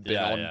loved and been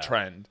on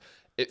trend.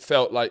 It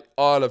felt like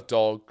Isle of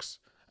Dogs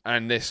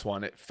and this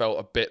one. It felt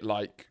a bit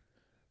like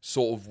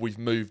sort of we've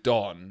moved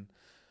on.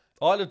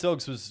 Isle of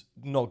Dogs was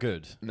not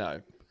good.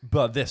 No,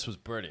 but this was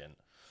brilliant.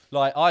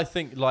 Like, I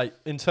think, like,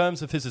 in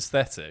terms of his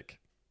aesthetic,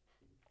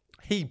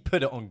 he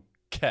put it on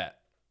ket,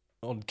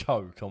 on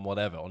coke, on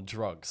whatever, on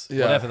drugs.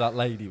 Yeah. Whatever that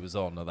lady was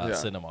on or that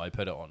cinema, he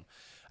put it on.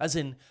 As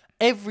in,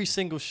 every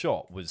single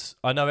shot was...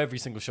 I know every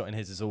single shot in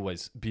his is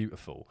always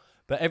beautiful,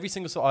 but every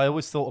single shot, I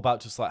always thought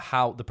about just, like,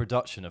 how the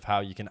production of how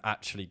you can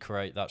actually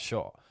create that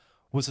shot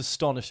was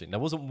astonishing.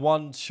 There wasn't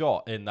one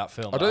shot in that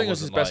film. I don't think it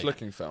was his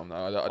best-looking film,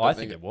 though. I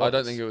think it was. I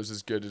don't think it was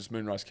as good as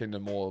Moonrise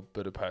Kingdom or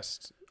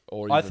Budapest.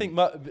 Or even I think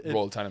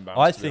Royal Tenenbaums.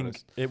 I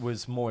think it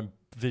was more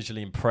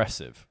visually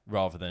impressive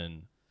rather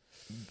than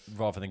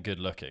good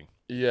looking.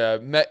 Yeah,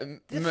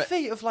 The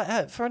feat of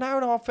like for an hour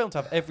and a half film to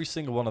have every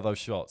single one of those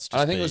shots.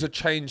 I think it was a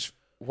change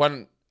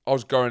when I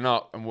was growing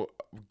up and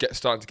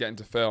starting to get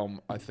into film.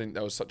 I think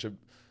there was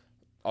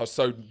I was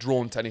so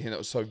drawn to anything that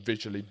was so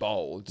visually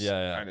bold.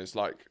 Yeah. And it's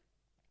like,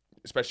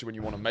 especially when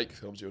you want to make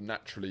films, you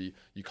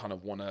kind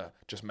of want to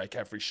just make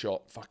every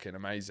shot fucking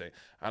amazing.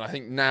 And I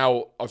think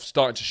now I've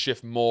started to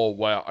shift more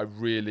where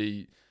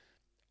I'm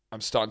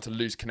starting to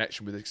lose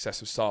connection with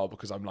excessive style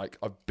because I'm like,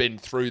 I've been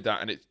through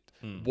that and it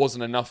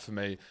wasn't enough for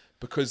me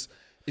because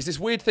it's this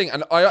weird thing.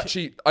 And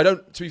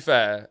to be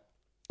fair,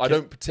 I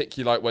don't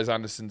particularly like Wes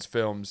Anderson's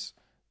films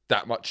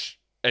that much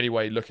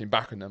anyway, looking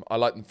back on them. I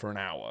like them for an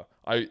hour.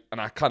 I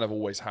kind of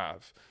always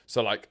have.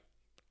 So like,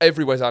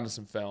 every Wes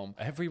Anderson film.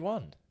 Every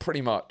one.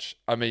 Pretty much.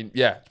 I mean,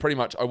 yeah, pretty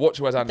much. I watch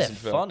a Wes Anderson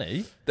film.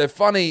 They're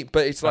funny,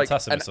 but it's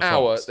Fantastic like an Mr.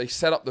 hour. Fox. They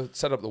set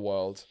up the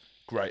world.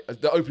 Great.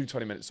 The opening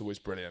 20 minutes is always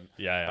brilliant.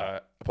 Yeah.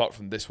 Apart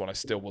from this one, I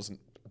still wasn't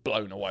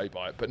blown away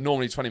by it. But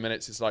normally 20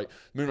 minutes is like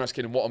Moonrise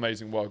Kingdom, what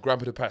amazing world. Grand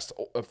Budapest,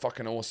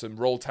 fucking awesome.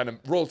 Royal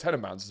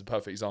Tenenbaums is a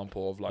perfect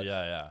example of like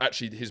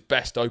actually his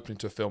best opening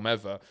to a film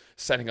ever,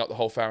 setting up the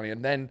whole family.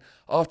 And then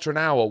after an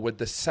hour with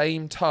the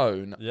same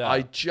tone,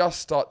 I just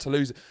start to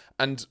lose it.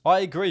 And I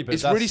agree, but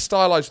it's really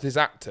stylized with his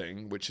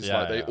acting, which is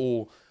they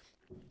all...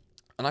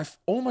 And I've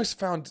almost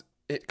found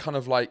it kind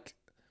of like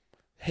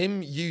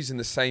him using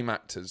the same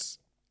actors,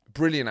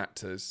 brilliant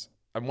actors.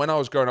 And when I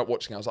was growing up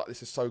watching it, I was like,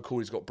 this is so cool.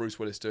 He's got Bruce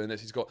Willis doing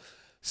this.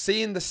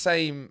 Seeing the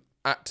same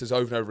actors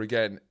over and over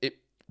again,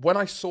 when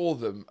I saw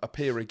them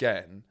appear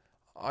again,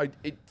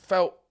 it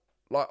felt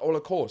like, well,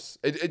 of course.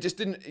 It just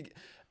didn't...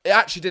 It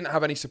actually didn't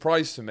have any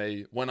surprise for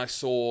me when I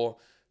saw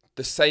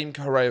the same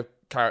array of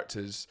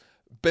characters.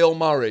 Bill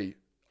Murray,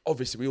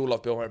 obviously we all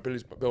love Bill Murray.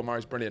 Bill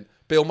Murray's brilliant.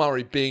 Bill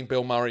Murray being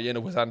Bill Murray in a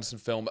Wes Anderson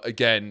film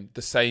again,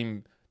 the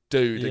same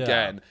dude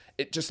again.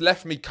 It just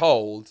left me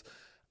cold.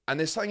 And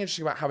there's something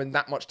interesting about having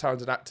that much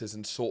talented actors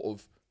and sort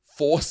of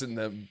forcing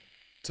them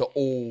to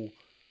all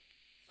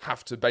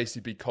have to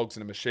basically be cogs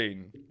in a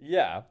machine.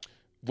 Yeah.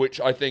 Which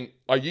I think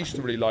I used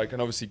to really like,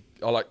 and obviously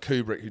I like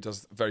Kubrick, who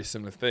does very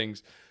similar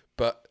things.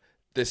 But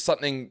there's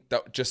something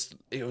that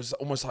it was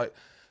almost like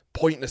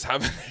pointless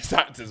having these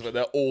actors where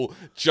they're all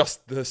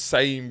just the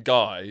same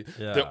guy.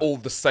 Yeah. They're all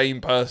the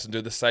same person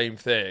doing the same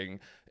thing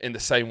in the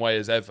same way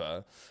as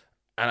ever.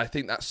 And I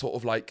think that sort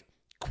of like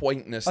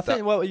quaintness.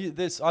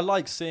 I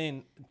like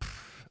seeing...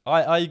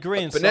 I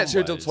agree in some ways.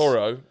 Benicio del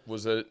Toro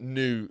was a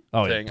new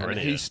thing, and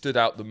he stood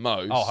out the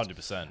most. Oh,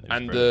 100%.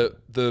 And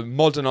the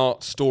modern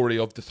art story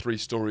of the three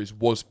stories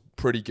was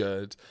pretty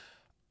good.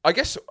 I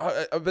guess,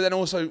 but then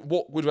also,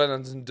 what would Wes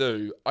Anderson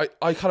do? I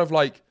kind of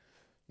like...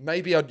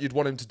 Maybe you'd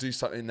want him to do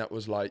something that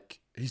was like...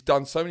 He's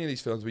done so many of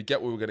these films. We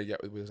get what we're going to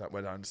get with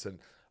Wes Anderson.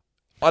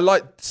 I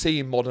like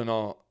seeing modern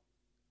art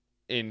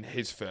in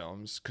his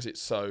films because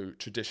it's so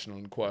traditional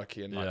and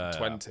quirky and like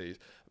 20s.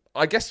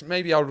 I guess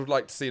maybe I would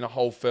like to see in a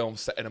whole film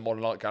set in a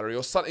modern art gallery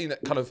or something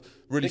that kind of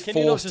really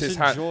forced his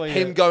hand.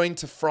 Him going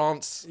to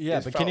France. Yeah,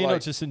 but can you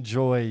not just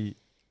enjoy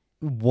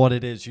what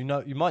it is? You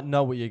might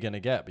know what you're going to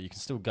get, but you can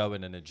still go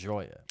in and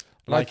enjoy it.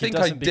 Like, I think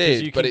I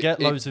did, you but can get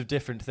loads of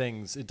different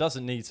things. It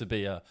doesn't need to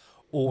be a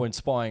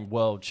awe-inspiring,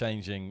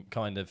 world-changing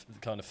kind of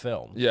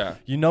film. Yeah.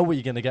 You know what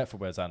you're going to get from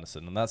Wes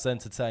Anderson, and that's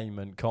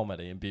entertainment,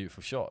 comedy, and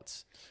beautiful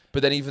shots.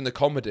 But then even the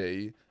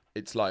comedy,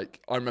 it's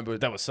like, I remember...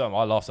 There was some.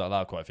 I laughed out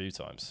loud quite a few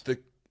times.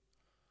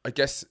 I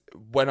guess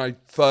when I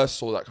first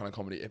saw that kind of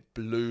comedy, it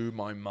blew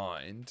my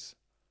mind.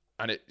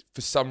 And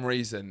for some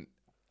reason,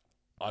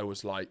 I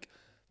was like,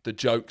 the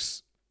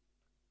jokes...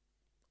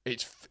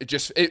 It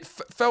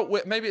felt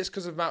weird. Maybe it's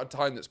because of the amount of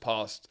time that's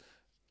passed.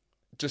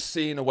 Just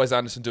seeing a Wes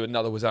Anderson do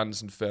another Wes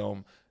Anderson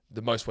film,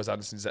 the most Wes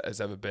Anderson has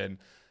ever been,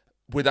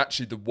 with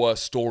actually the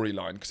worst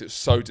storyline because it's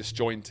so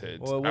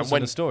disjointed. Well, it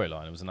wasn't a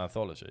storyline; it was an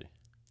anthology.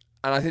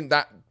 And I think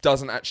that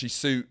doesn't actually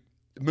suit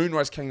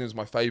Moonrise Kingdom is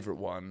my favourite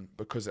one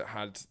because it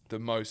had the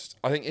most.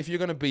 I think if you're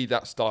going to be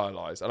that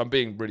stylized, and I'm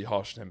being really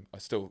harsh on him, I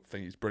still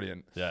think he's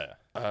brilliant. Yeah.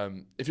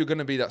 If you're going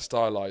to be that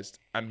stylized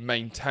and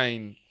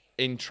maintain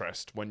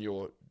interest when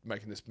you're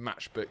making this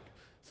matchbook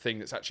thing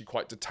that's actually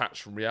quite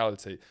detached from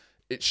reality,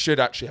 it should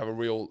actually have a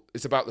real.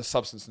 It's about the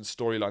substance and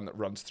storyline that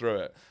runs through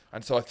it.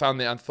 And so I found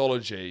the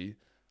anthology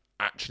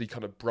actually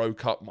kind of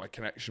broke up my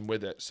connection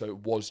with it. So it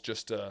was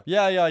just a.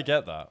 Yeah, I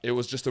get that. It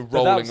was just a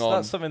But rolling on.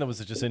 That's something that was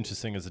just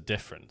interesting as a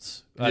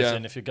difference. As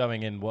in, if you're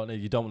going in,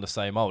 you don't want the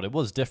same old. It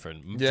was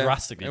different,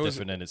 drastically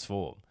different in its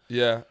form.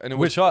 Yeah, and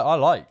which I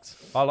liked.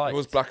 It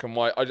was black and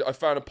white. I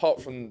found,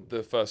 apart from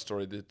the first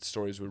story, the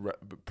stories were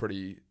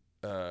pretty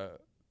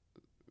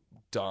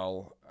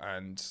dull,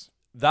 and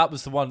that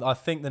was the one. I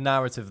think the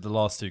narrative of the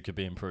last two could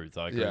be improved.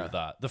 I agree with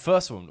that. The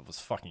first one was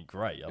fucking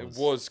great. It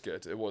was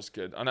good. It was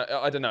good, and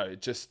I don't know.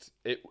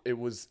 It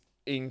was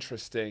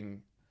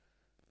interesting.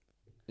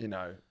 You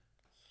know,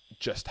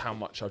 just how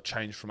much I've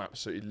changed from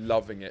absolutely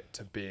loving it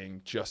to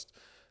being just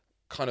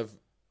kind of.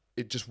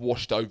 It just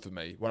washed over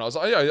me when I was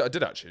like, I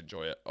did actually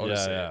enjoy it,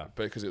 honestly,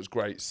 because it was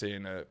great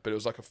seeing it. But it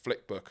was like a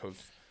flick book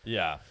of.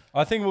 Yeah,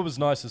 I think what was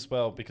nice as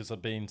well, because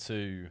I've been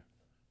to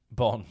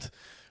Bond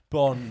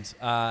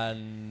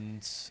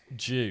and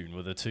June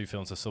were the two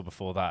films I saw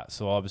before that.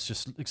 So I was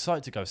just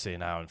excited to go see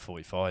an hour and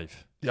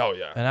 45. Oh,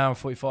 yeah. An hour and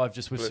 45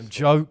 just with some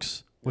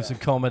jokes, with some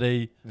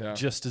comedy,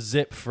 just to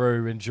zip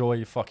through, enjoy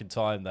your fucking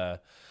time there.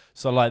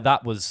 So like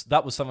that was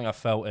something I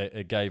felt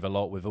it gave a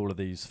lot with all of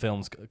these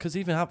films. Because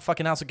even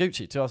fucking House of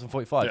Gucci,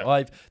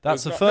 2045.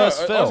 That's the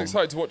first film. I was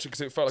excited to watch it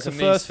because it felt like it's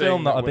the first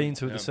film that I've been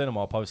to at the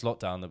cinema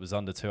post-lockdown that was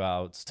under 2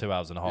 hours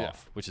and a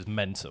half, which is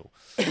mental.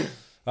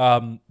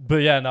 But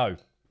yeah, no.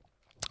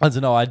 I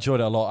don't know. I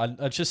enjoyed it a lot.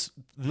 I just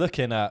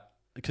looking at,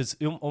 because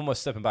almost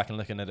stepping back and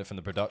looking at it from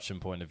the production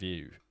point of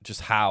view,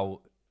 just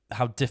how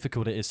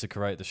difficult it is to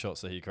create the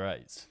shots that he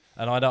creates,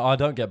 and I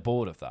don't get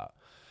bored of that.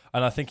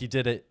 And I think he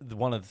did it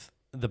one of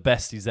the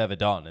best he's ever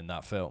done in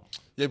that film.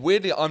 Yeah,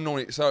 weirdly, I'm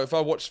normally so if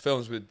I watch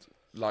films with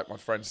like my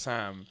friend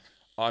Sam,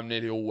 I'm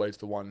nearly always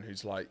the one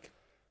who's like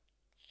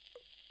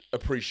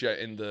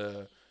appreciating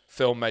the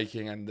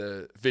filmmaking and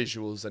the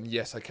visuals, and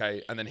yes,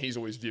 okay, and then he's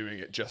always viewing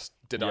it just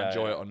did I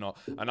enjoy it or not,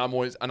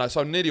 and so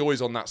I'm nearly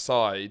always on that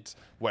side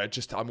where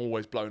just I'm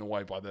always blown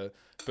away by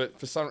but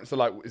for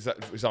like is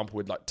that for example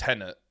with like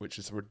Tenet, which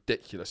is a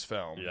ridiculous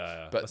film,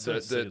 but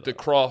the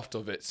craft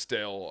of it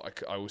still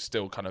I was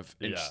still kind of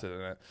interested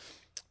in it.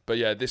 But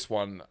yeah, this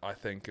one I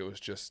think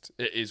it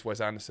is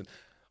Wes Anderson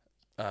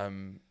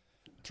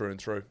through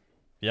and through.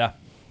 Yeah.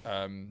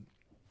 And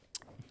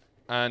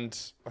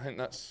I think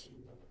that's.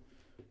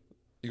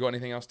 You got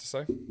anything else to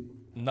say?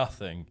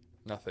 Nothing.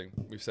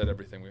 We've said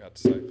everything we had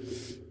to say.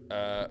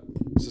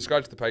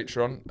 Subscribe to the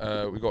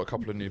Patreon. We've got a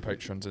couple of new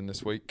patrons in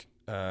this week.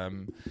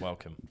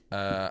 Welcome.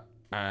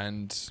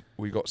 And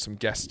we got some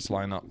guests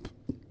line up,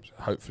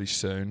 hopefully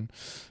soon.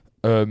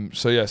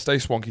 So yeah, stay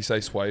swanky,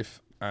 stay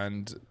swave,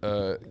 and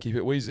keep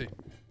it wheezy.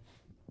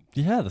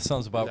 Yeah, that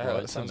sounds about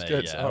right. That sounds to me.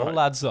 good. Yeah, all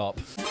adds up.